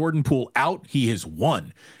wanted Jordan Poole out, he has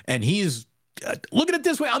won. And he is, look at it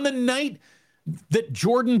this way, on the night that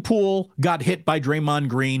Jordan Poole got hit by Draymond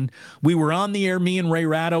Green, we were on the air, me and Ray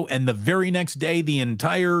Ratto, and the very next day, the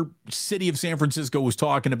entire city of San Francisco was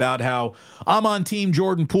talking about how I'm on team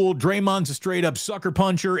Jordan Poole. Draymond's a straight up sucker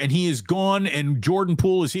puncher, and he is gone, and Jordan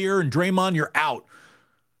Poole is here, and Draymond, you're out.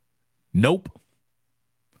 Nope.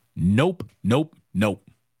 Nope. Nope. Nope.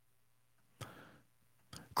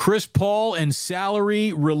 Chris Paul and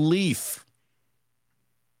salary relief.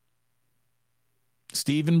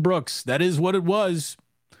 Stephen Brooks, that is what it was.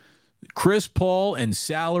 Chris Paul and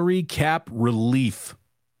salary cap relief.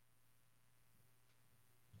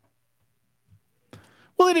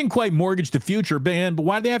 Well, they didn't quite mortgage the future, man, but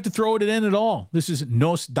why did they have to throw it in at all? This is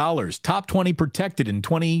NOS dollars, top 20 protected in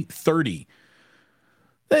 2030.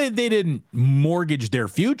 They didn't mortgage their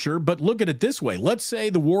future, but look at it this way. Let's say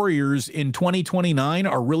the Warriors in 2029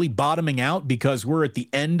 are really bottoming out because we're at the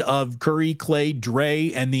end of Curry, Clay,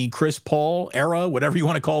 Dre, and the Chris Paul era, whatever you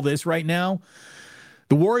want to call this right now.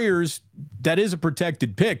 The Warriors, that is a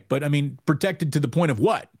protected pick, but I mean, protected to the point of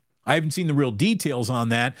what? I haven't seen the real details on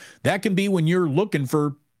that. That can be when you're looking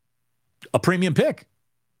for a premium pick.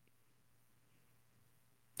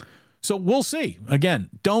 So we'll see. Again,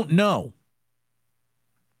 don't know.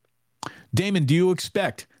 Damon, do you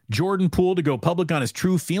expect Jordan Poole to go public on his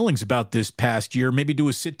true feelings about this past year? Maybe do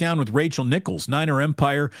a sit down with Rachel Nichols, Niner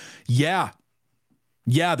Empire. Yeah,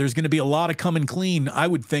 there's going to be a lot of coming clean, I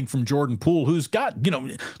would think, from Jordan Poole, who's got,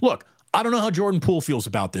 look, I don't know how Jordan Poole feels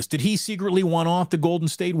about this. Did he secretly want off the Golden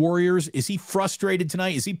State Warriors? Is he frustrated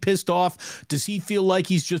tonight? Is he pissed off? Does he feel like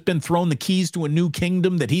he's just been thrown the keys to a new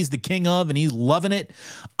kingdom that he's the king of and he's loving it?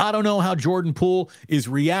 I don't know how Jordan Poole is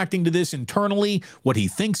reacting to this internally, what he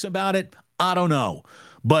thinks about it. I don't know.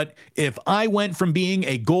 But if I went from being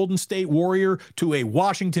a Golden State Warrior to a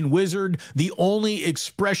Washington Wizard, the only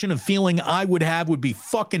expression of feeling I would have would be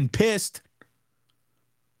fucking pissed.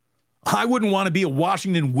 I wouldn't want to be a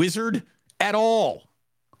Washington Wizard at all.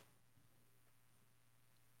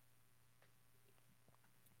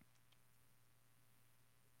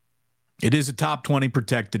 It is a top 20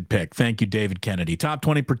 protected pick. Thank you, David Kennedy. Top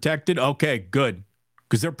 20 protected? Okay, good.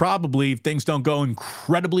 Because they're probably, if things don't go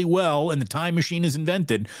incredibly well and the time machine is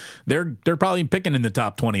invented, they're probably picking in the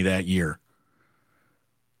top 20 that year.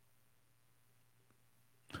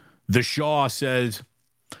 The Shaw says,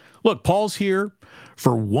 look, Paul's here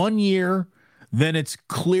for 1 year, then it's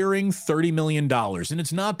clearing $30 million. And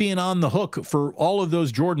it's not being on the hook for all of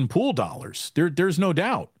those Jordan Poole dollars. There's no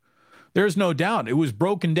doubt. There's no doubt. It was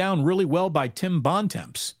broken down really well by Tim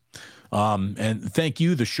Bontemps. And thank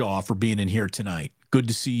you, The Shaw, for being in here tonight. Good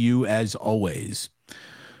to see you as always.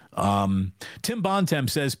 Tim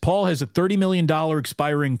Bontemps says Paul has a $30 million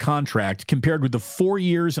expiring contract compared with the 4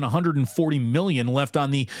 years and $140 million left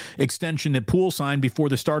on the extension that Poole signed before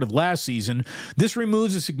the start of last season. This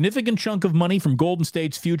removes a significant chunk of money from Golden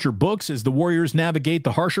State's future books as the Warriors navigate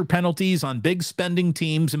the harsher penalties on big spending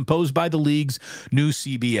teams imposed by the league's new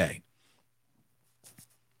CBA.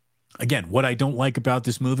 Again, what I don't like about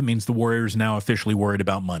this move, it means the Warriors are now officially worried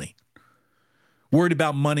about money. Worried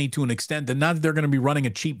about money to an extent that not that they're going to be running a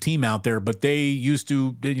cheap team out there, but they used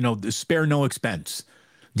to, spare no expense.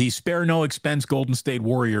 The spare no expense Golden State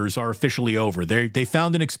Warriors are officially over. They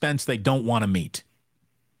found an expense they don't want to meet.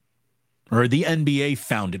 Or the NBA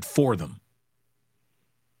found it for them.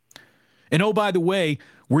 And oh, by the way,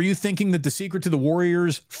 were you thinking that the secret to the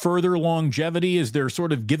Warriors' further longevity is they're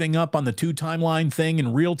sort of giving up on the two timeline thing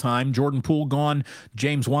in real time? Jordan Poole gone,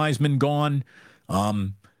 James Wiseman gone.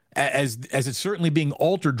 As it's certainly being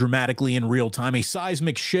altered dramatically in real time, a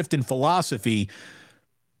seismic shift in philosophy.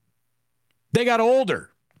 They got older.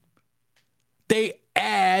 They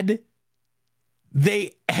had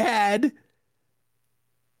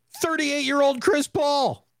 38-year-old Chris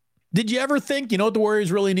Paul. Did you ever think, what the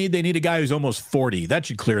Warriors really need? They need a guy who's almost 40. That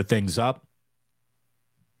should clear things up.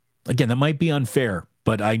 Again, that might be unfair,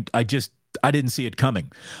 but I didn't see it coming.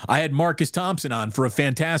 I had Marcus Thompson on for a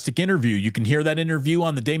fantastic interview. You can hear that interview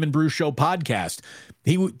on the Damon Bruce Show podcast.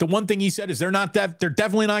 The one thing he said is they're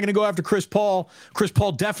definitely not going to go after Chris Paul. Chris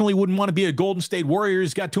Paul definitely wouldn't want to be a Golden State Warrior.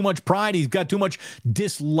 He's got too much pride. He's got too much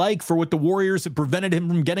dislike for what the Warriors have prevented him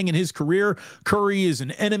from getting in his career. Curry is an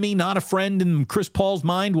enemy, not a friend in Chris Paul's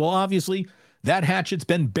mind. Well, obviously, that hatchet's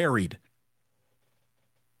been buried.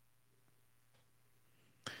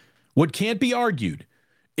 What can't be argued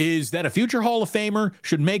is that a future Hall of Famer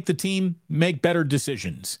should make the team make better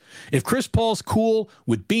decisions. If Chris Paul's cool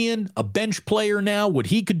with being a bench player now, what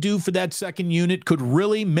he could do for that second unit could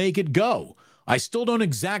really make it go. I still don't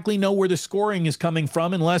exactly know where the scoring is coming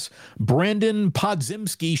from unless Brandon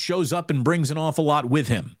Podziemski shows up and brings an awful lot with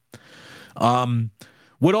him.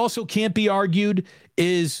 What also can't be argued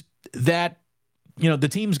is that, the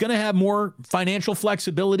team's going to have more financial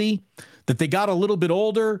flexibility, that they got a little bit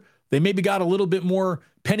older. They maybe got a little bit more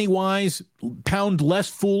penny wise, pound less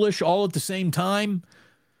foolish all at the same time.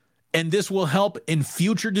 And this will help in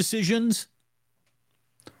future decisions.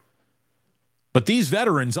 But these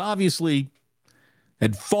veterans obviously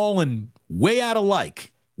had fallen way out of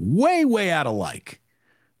like, way out of like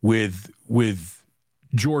with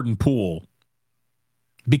Jordan Poole.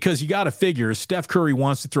 Because you got to figure, if Steph Curry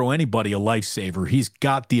wants to throw anybody a lifesaver, he's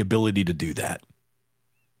got the ability to do that.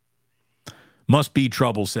 Must Be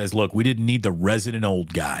Trouble says, look, we didn't need the resident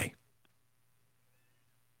old guy.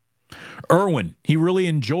 Irwin, he really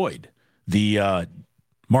enjoyed the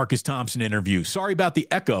Marcus Thompson interview. Sorry about the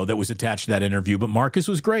echo that was attached to that interview, but Marcus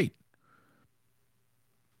was great.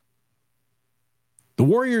 The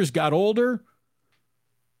Warriors got older.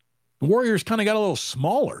 The Warriors kind of got a little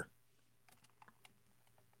smaller.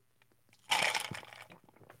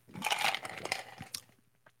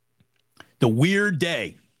 The weird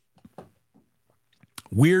day.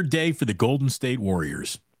 Weird day for the Golden State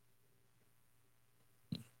Warriors.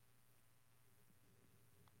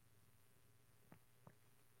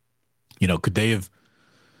 Could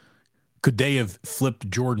they have flipped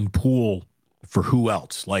Jordan Poole for who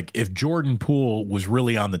else? Like, if Jordan Poole was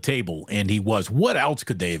really on the table, and he was, what else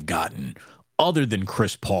could they have gotten other than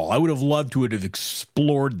Chris Paul? I would have loved to have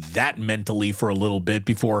explored that mentally for a little bit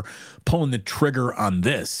before pulling the trigger on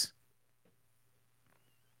this.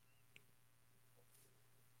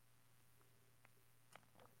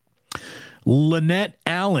 Lynette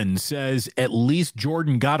Allen says, at least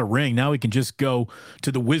Jordan got a ring. Now he can just go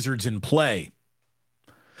to the Wizards and play.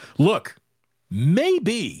 Look,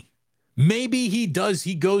 maybe he does.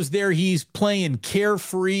 He goes there. He's playing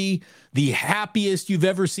carefree, the happiest you've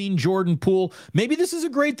ever seen Jordan Poole. Maybe this is a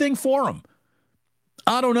great thing for him.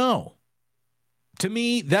 I don't know. To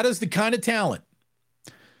me, that is the kind of talent.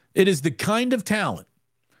 It is the kind of talent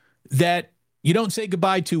that you don't say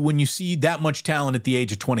goodbye to when you see that much talent at the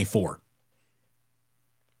age of 24.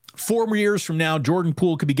 4 years from now, Jordan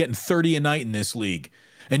Poole could be getting 30 a night in this league.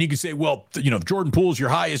 And you can say, well, if Jordan Poole's your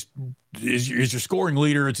highest, is your scoring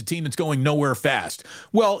leader, it's a team that's going nowhere fast.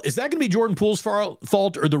 Well, is that going to be Jordan Poole's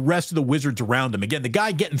fault or the rest of the Wizards around him? Again, the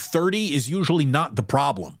guy getting 30 is usually not the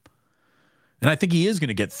problem. And I think he is going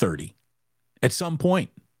to get 30 at some point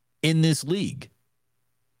in this league.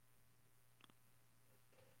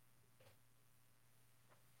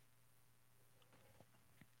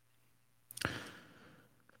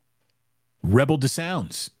 Rebel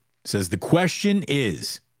DeSounds says, the question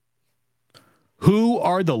is, who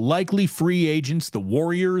are the likely free agents the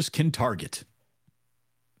Warriors can target?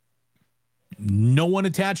 No one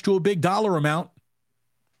attached to a big dollar amount.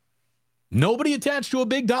 Nobody attached to a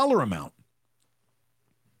big dollar amount.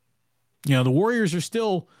 The Warriors are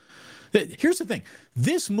still... Here's the thing.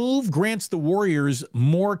 This move grants the Warriors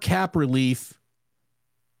more cap relief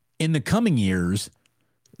in the coming years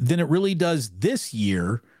than it really does this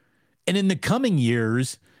year. And in the coming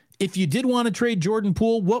years, if you did want to trade Jordan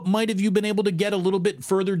Poole, what might have you been able to get a little bit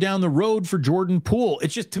further down the road for Jordan Poole?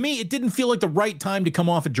 It's just, to me, it didn't feel like the right time to come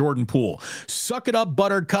off of Jordan Poole. Suck it up,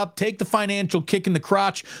 Buttercup. Take the financial kick in the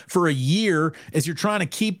crotch for a year as you're trying to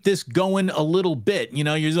keep this going a little bit.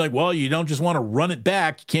 You're like, well, you don't just want to run it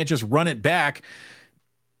back. You can't just run it back.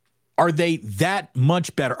 Are they that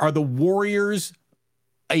much better? Are the Warriors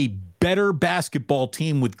a better basketball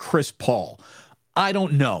team with Chris Paul? I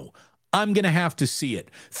don't know. I'm going to have to see it.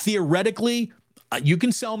 Theoretically, you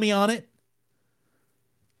can sell me on it.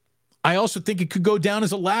 I also think it could go down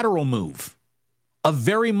as a lateral move, a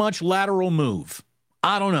very much lateral move.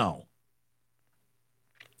 I don't know.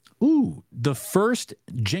 Ooh, the first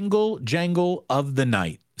jingle jangle of the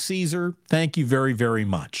night. Caesar, thank you very, very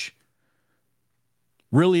much.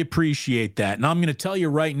 Really appreciate that. And I'm going to tell you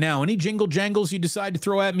right now, any jingle jangles you decide to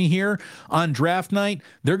throw at me here on draft night,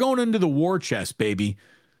 they're going into the war chest, baby.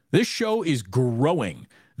 This show is growing.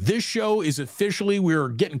 This show is officially, we're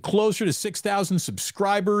getting closer to 6,000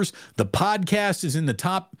 subscribers. The podcast is in the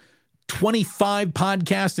top 25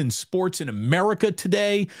 podcasts in sports in America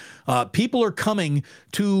today. People are coming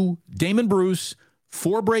to Damon Bruce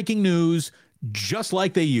for breaking news just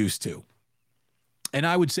like they used to. And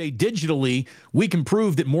I would say digitally, we can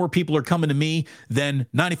prove that more people are coming to me than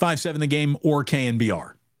 95.7 The Game or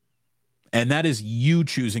KNBR. And that is you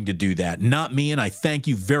choosing to do that, not me. And I thank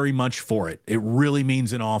you very much for it. It really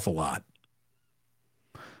means an awful lot.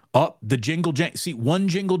 Oh, the jingle jangle. See, one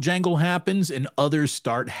jingle jangle happens and others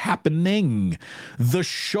start happening. The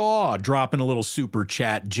Shaw dropping a little super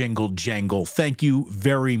chat jingle jangle. Thank you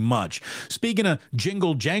very much. Speaking of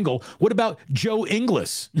jingle jangle, what about Joe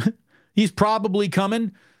Ingles? He's probably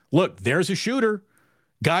coming. Look, there's a shooter.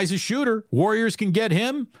 Guy's a shooter. Warriors can get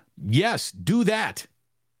him. Yes, do that.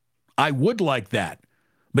 I would like that.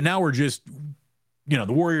 But now we're just, the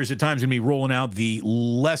Warriors at times going to be rolling out the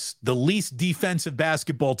least defensive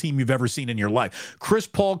basketball team you've ever seen in your life. Chris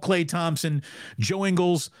Paul, Klay Thompson, Joe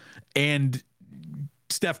Ingles, and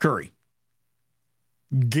Steph Curry.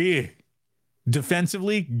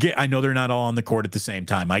 Defensively, I know they're not all on the court at the same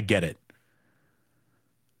time. I get it.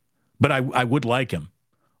 But I would like him.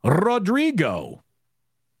 Rodrigo.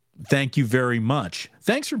 Thank you very much.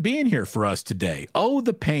 Thanks for being here for us today. Oh,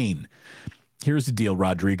 the pain. Here's the deal,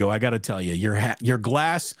 Rodrigo. I got to tell you, your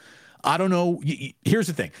glass, I don't know. Here's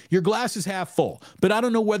the thing. Your glass is half full, but I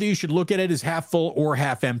don't know whether you should look at it as half full or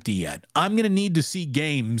half empty yet. I'm going to need to see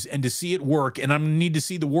games and to see it work, and I'm going to need to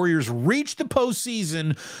see the Warriors reach the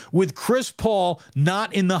postseason with Chris Paul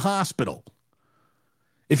not in the hospital.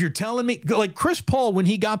 If you're telling me, like Chris Paul, when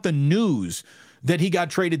he got the news that he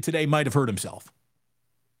got traded today, might have hurt himself.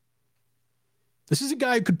 This is a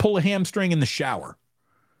guy who could pull a hamstring in the shower.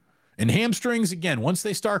 And hamstrings, again, once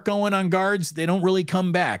they start going on guards, they don't really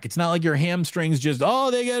come back. It's not like your hamstrings just,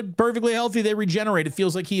 they get perfectly healthy, they regenerate. It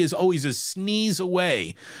feels like he is always a sneeze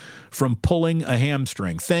away from pulling a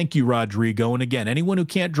hamstring. Thank you, Rodrigo. And again, anyone who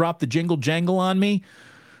can't drop the jingle jangle on me,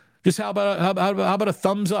 just how about a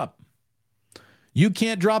thumbs up? You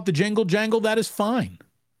can't drop the jingle jangle, that is fine.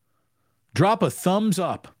 Drop a thumbs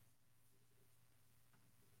up.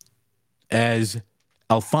 As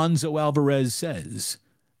Alfonso Alvarez says,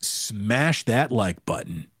 smash that like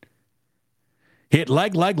button. Hit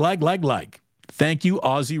like. Thank you,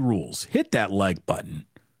 Aussie Rules. Hit that like button.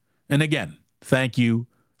 And again, thank you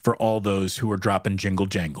for all those who are dropping jingle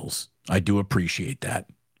jangles. I do appreciate that.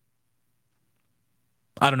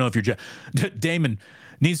 I don't know if you're... Damon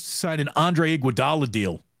needs to sign an Andre Iguodala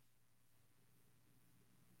deal.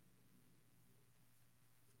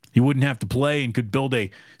 He wouldn't have to play and could build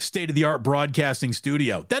a state-of-the-art broadcasting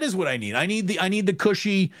studio. That is what I need. I need the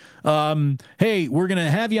cushy, hey, we're going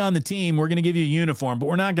to have you on the team. We're going to give you a uniform, but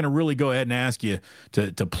we're not going to really go ahead and ask you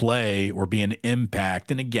to play or be an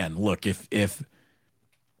impact. And again, look, if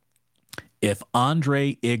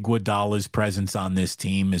Andre Iguodala's presence on this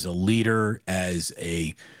team as a leader, as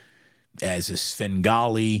a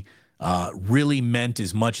Svengali, really meant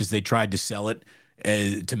as much as they tried to sell it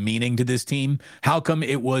to meaning to this team, how come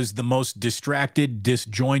it was the most distracted,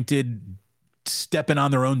 disjointed, stepping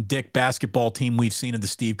on their own dick basketball team we've seen in the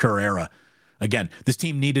Steve Kerr era? Again, this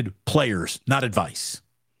team needed players, not advice.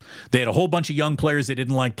 They had a whole bunch of young players they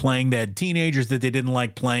didn't like playing. They had teenagers that they didn't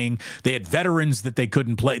like playing. They had veterans that they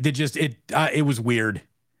couldn't play. It was weird.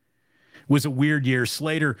 Was a weird year.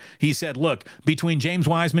 Slater, he said, look, between James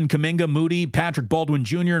Wiseman, Kuminga, Moody, Patrick Baldwin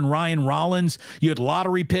Jr., and Ryan Rollins, you had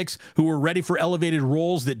lottery picks who were ready for elevated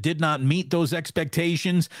roles that did not meet those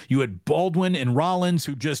expectations. You had Baldwin and Rollins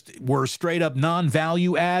who just were straight up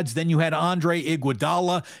non-value adds. Then you had Andre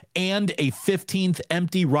Iguodala and a 15th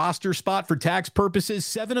empty roster spot for tax purposes.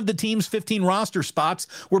 7 of the team's 15 roster spots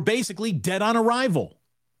were basically dead on arrival.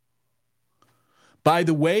 By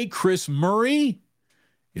the way, Chris Murray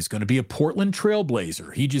is going to be a Portland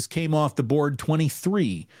Trailblazer. He just came off the board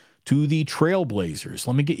 23 to the Trailblazers.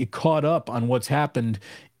 Let me get you caught up on what's happened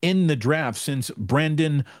in the draft since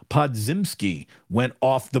Brandon Podziemski went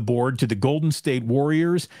off the board to the Golden State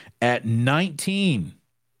Warriors at 19.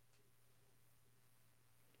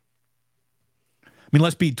 I mean,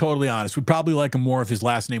 let's be totally honest. We'd probably like him more if his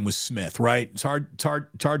last name was Smith, right? It's hard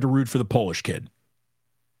to root for the Polish kid.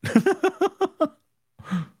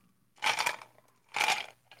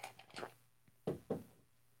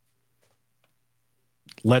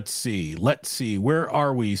 Let's see. Where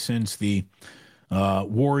are we since the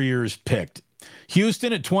Warriors picked?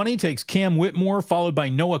 Houston at 20 takes Cam Whitmore, followed by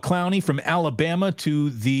Noah Clowney from Alabama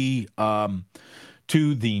to the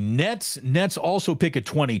Nets. Nets also pick at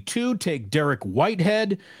 22, take Derek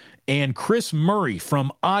Whitehead and Chris Murray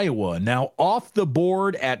from Iowa. Now off the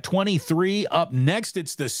board at 23. Up next,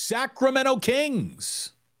 it's the Sacramento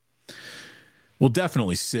Kings. We'll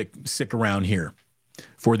definitely stick around here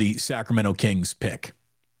for the Sacramento Kings pick.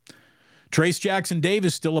 Trace Jackson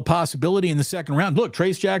Davis still a possibility in the second round. Look,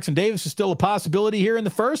 Trace Jackson Davis is still a possibility here in the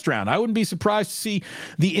first round. I wouldn't be surprised to see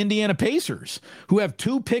the Indiana Pacers, who have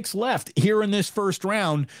 2 picks left here in this first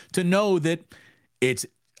round, to know that it's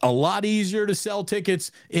A lot easier to sell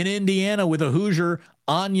tickets in Indiana with a Hoosier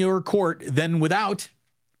on your court than without.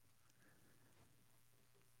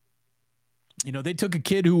 You know, they took a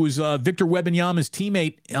kid who was Victor Wembanyama's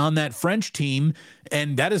teammate on that French team,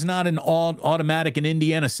 and that is not an automatic in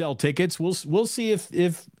Indiana sell tickets. We'll see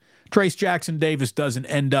if Trace Jackson Davis doesn't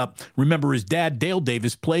end up. Remember, his dad, Dale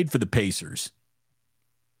Davis, played for the Pacers.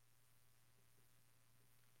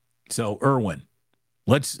 So, Irwin,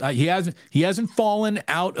 he hasn't fallen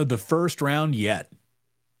out of the first round yet.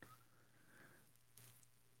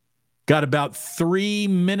 Got about 3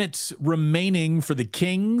 minutes remaining for the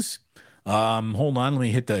Kings. Hold on, let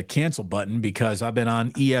me hit the cancel button because I've been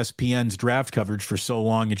on ESPN's draft coverage for so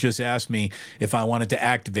long. It just asked me if I wanted to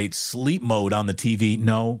activate sleep mode on the TV.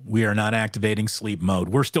 No, we are not activating sleep mode.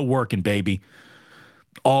 We're still working, baby.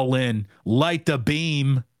 All in. Light the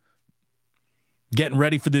beam. Getting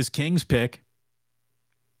ready for this Kings pick.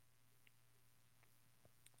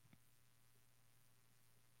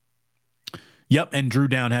 Yep, and Drew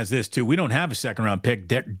Down has this too. We don't have a second-round pick.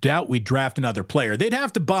 Doubt we draft another player. They'd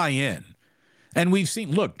have to buy in. And we've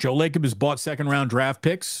seen, look, Joe Lacob has bought second-round draft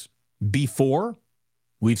picks before.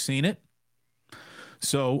 We've seen it.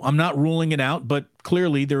 So I'm not ruling it out, but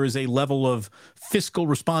clearly there is a level of fiscal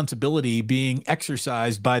responsibility being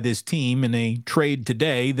exercised by this team in a trade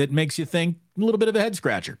today that makes you think a little bit of a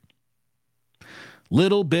head-scratcher.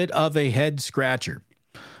 Little bit of a head-scratcher.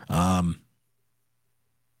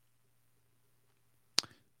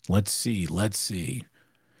 Let's see.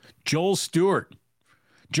 Joel Stewart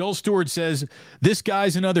says, this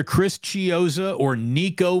guy's another Chris Chiozza or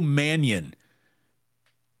Nico Mannion.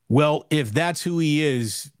 Well, if that's who he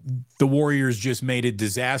is, the Warriors just made a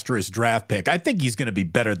disastrous draft pick. I think he's going to be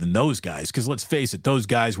better than those guys because let's face it, those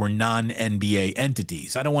guys were non-NBA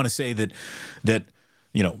entities. I don't want to say that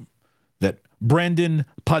Brendan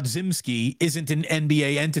Podziemski isn't an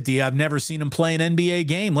NBA entity. I've never seen him play an NBA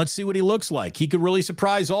game. Let's see what he looks like. He could really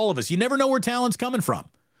surprise all of us. You never know where talent's coming from.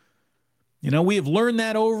 You know, we have learned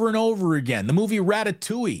that over and over again. The movie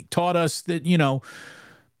Ratatouille taught us that,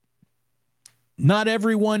 not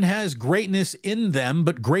everyone has greatness in them,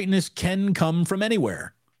 but greatness can come from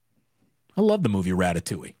anywhere. I love the movie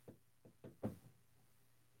Ratatouille.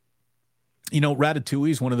 Ratatouille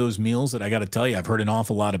is one of those meals that I got to tell you, I've heard an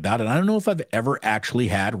awful lot about it. I don't know if I've ever actually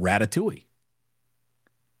had ratatouille.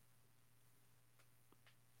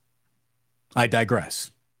 I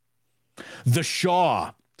digress. The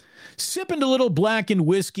Shaw. Sipping a little blackened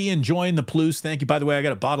whiskey, enjoying the Palouse. Thank you. By the way, I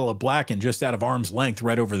got a bottle of blackened just out of arm's length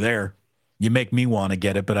right over there. You make me want to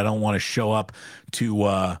get it, but I don't want to show up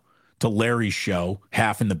to Larry's show,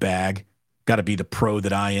 half in the bag. Got to be the pro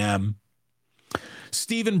that I am.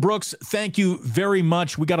 Stephen Brooks, thank you very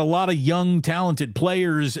much. We got a lot of young, talented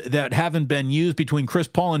players that haven't been used between Chris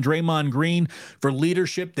Paul and Draymond Green for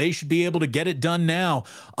leadership. They should be able to get it done now.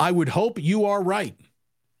 I would hope you are right.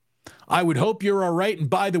 I would hope you're all right. And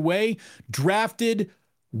by the way, drafted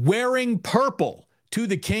wearing purple to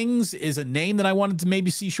the Kings is a name that I wanted to maybe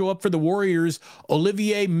see show up for the Warriors.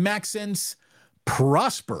 Olivier Maxence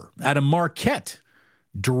Prosper out of Marquette,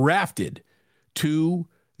 drafted to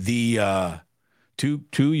the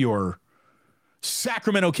to your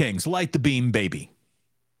Sacramento Kings. Light the beam, baby.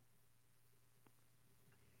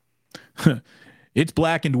 It's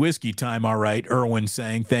blackened whiskey time, all right. Irwin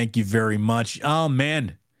saying thank you very much. Oh,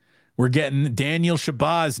 man. We're getting Daniel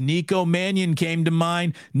Shabazz. Nico Mannion came to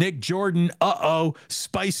mind. Nick Jordan. Uh-oh.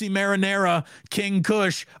 Spicy Marinara. King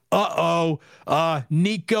Kush. Uh-oh.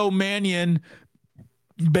 Nico Mannion.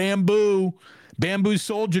 Bamboo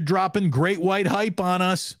Soldier dropping great white hype on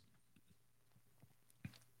us.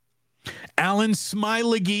 Alan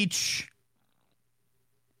Smailagic.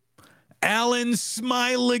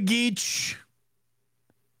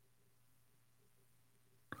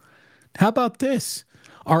 How about this?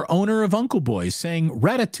 Our owner of Uncle Boys saying,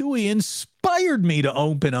 Ratatouille inspired me to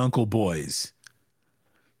open Uncle Boys.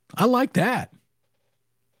 I like that.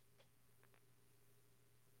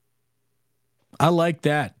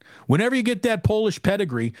 Whenever you get that Polish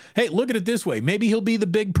pedigree, hey, look at it this way. Maybe he'll be the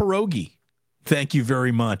big pierogi. Thank you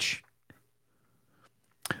very much.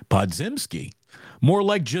 Podziemski, more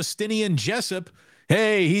like Justinian Jessup.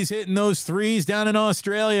 Hey, he's hitting those threes down in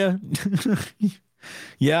Australia.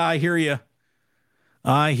 Yeah, I hear you.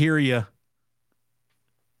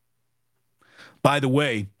 By the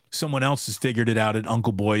way, someone else has figured it out at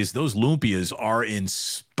Uncle Boys. Those lumpias are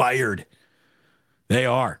inspired. They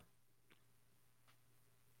are.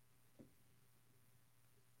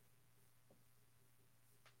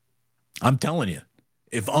 I'm telling you,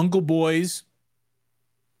 if Uncle Boys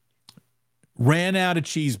ran out of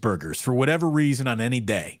cheeseburgers for whatever reason on any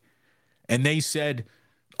day, and they said,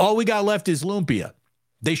 All we got left is lumpia.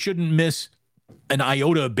 They shouldn't miss an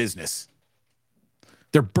iota of business.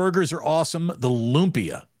 Their burgers are awesome. The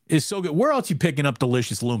lumpia is so good. Where else are you picking up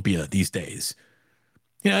delicious lumpia these days?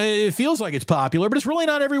 It feels like it's popular, but it's really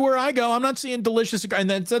not everywhere I go. I'm not seeing delicious. And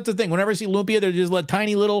that's the thing. Whenever I see lumpia, they're just like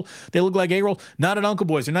tiny little, they look like egg roll. Not at Uncle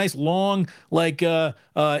Boy's. They're nice, long, like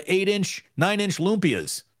 8-inch, 9-inch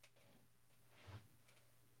lumpias.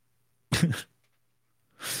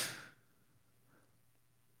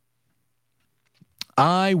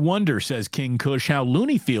 I wonder, says King Kush, how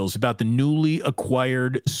Looney feels about the newly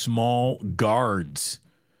acquired small guards.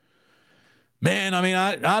 Man, I mean,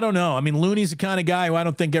 I don't know. I mean, Looney's the kind of guy who I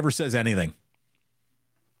don't think ever says anything.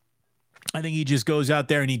 I think he just goes out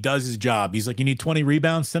there and he does his job. He's like, you need 20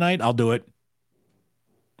 rebounds tonight? I'll do it.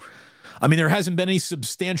 I mean, there hasn't been any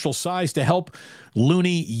substantial size to help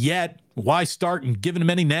Looney yet. Why start and giving him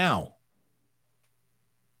any now?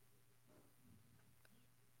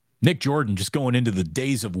 Nick Jordan just going into the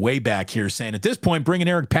days of way back here saying, at this point, bring in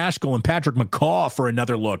Eric Paschal and Patrick McCaw for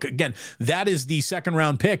another look. Again, that is the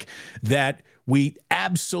second-round pick that we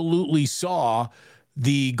absolutely saw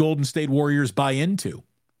the Golden State Warriors buy into.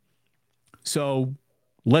 So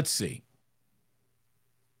let's see.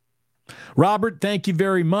 Robert, thank you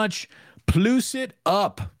very much. Plus it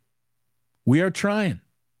up. We are trying.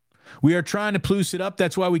 We are trying to plus it up.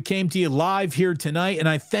 That's why we came to you live here tonight. And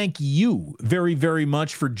I thank you very, very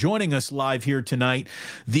much for joining us live here tonight.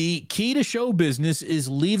 The key to show business is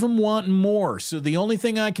leave them wanting more. So the only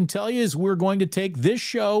thing I can tell you is we're going to take this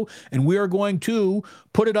show and we are going to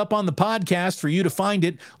put it up on the podcast for you to find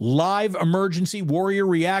it. Live emergency Warrior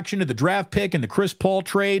reaction to the draft pick and the Chris Paul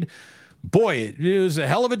trade. Boy, it was a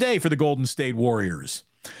hell of a day for the Golden State Warriors.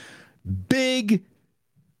 Big,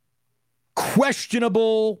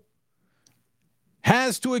 questionable,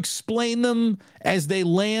 has to explain them as they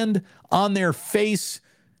land on their face.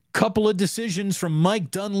 Couple of decisions from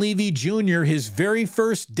Mike Dunleavy Jr. His very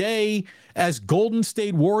first day as Golden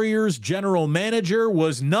State Warriors general manager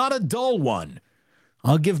was not a dull one.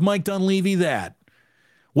 I'll give Mike Dunleavy that.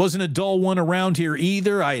 Wasn't a dull one around here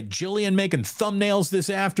either. I had Jillian making thumbnails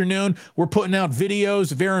this afternoon. We're putting out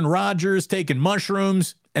videos of Aaron Rodgers taking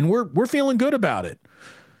mushrooms, and we're feeling good about it.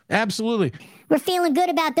 Absolutely. We're feeling good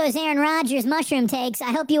about those Aaron Rodgers mushroom takes.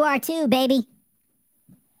 I hope you are too, baby.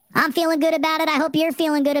 I'm feeling good about it. I hope you're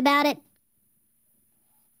feeling good about it.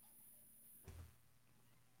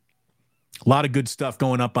 A lot of good stuff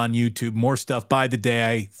going up on YouTube. More stuff by the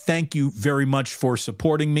day. Thank you very much for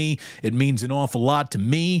supporting me. It means an awful lot to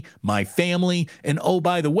me, my family, and oh,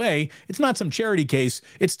 by the way, it's not some charity case.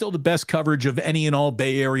 It's still the best coverage of any and all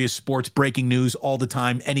Bay Area sports, breaking news all the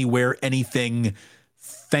time, anywhere, anything.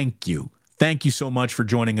 Thank you. Thank you so much for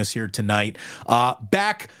joining us here tonight.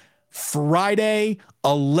 Back Friday,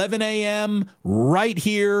 11 a.m., right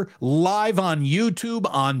here, live on YouTube,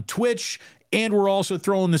 on Twitch, and we're also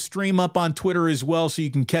throwing the stream up on Twitter as well, so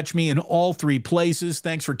you can catch me in all three places.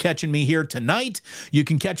 Thanks for catching me here tonight. You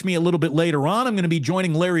can catch me a little bit later on. I'm going to be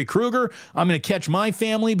joining Larry Krueger. I'm going to catch my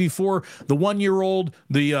family before the one-year-old,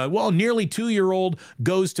 nearly two-year-old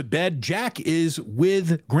goes to bed. Jack is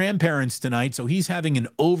with grandparents tonight, so he's having an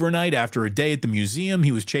overnight after a day at the museum.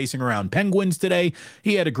 He was chasing around penguins today.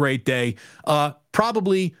 He had a great day.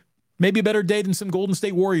 Probably maybe a better day than some Golden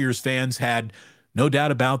State Warriors fans had. No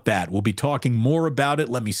doubt about that. We'll be talking more about it.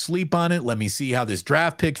 Let me sleep on it. Let me see how this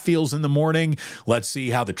draft pick feels in the morning. Let's see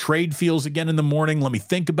how the trade feels again in the morning. Let me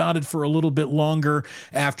think about it for a little bit longer.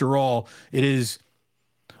 After all, it is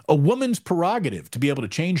a woman's prerogative to be able to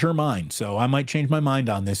change her mind. So I might change my mind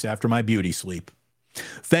on this after my beauty sleep.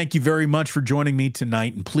 Thank you very much for joining me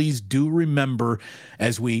tonight. And please do remember,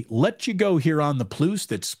 as we let you go here on the Plus,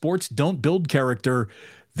 that sports don't build character,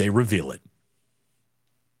 they reveal it.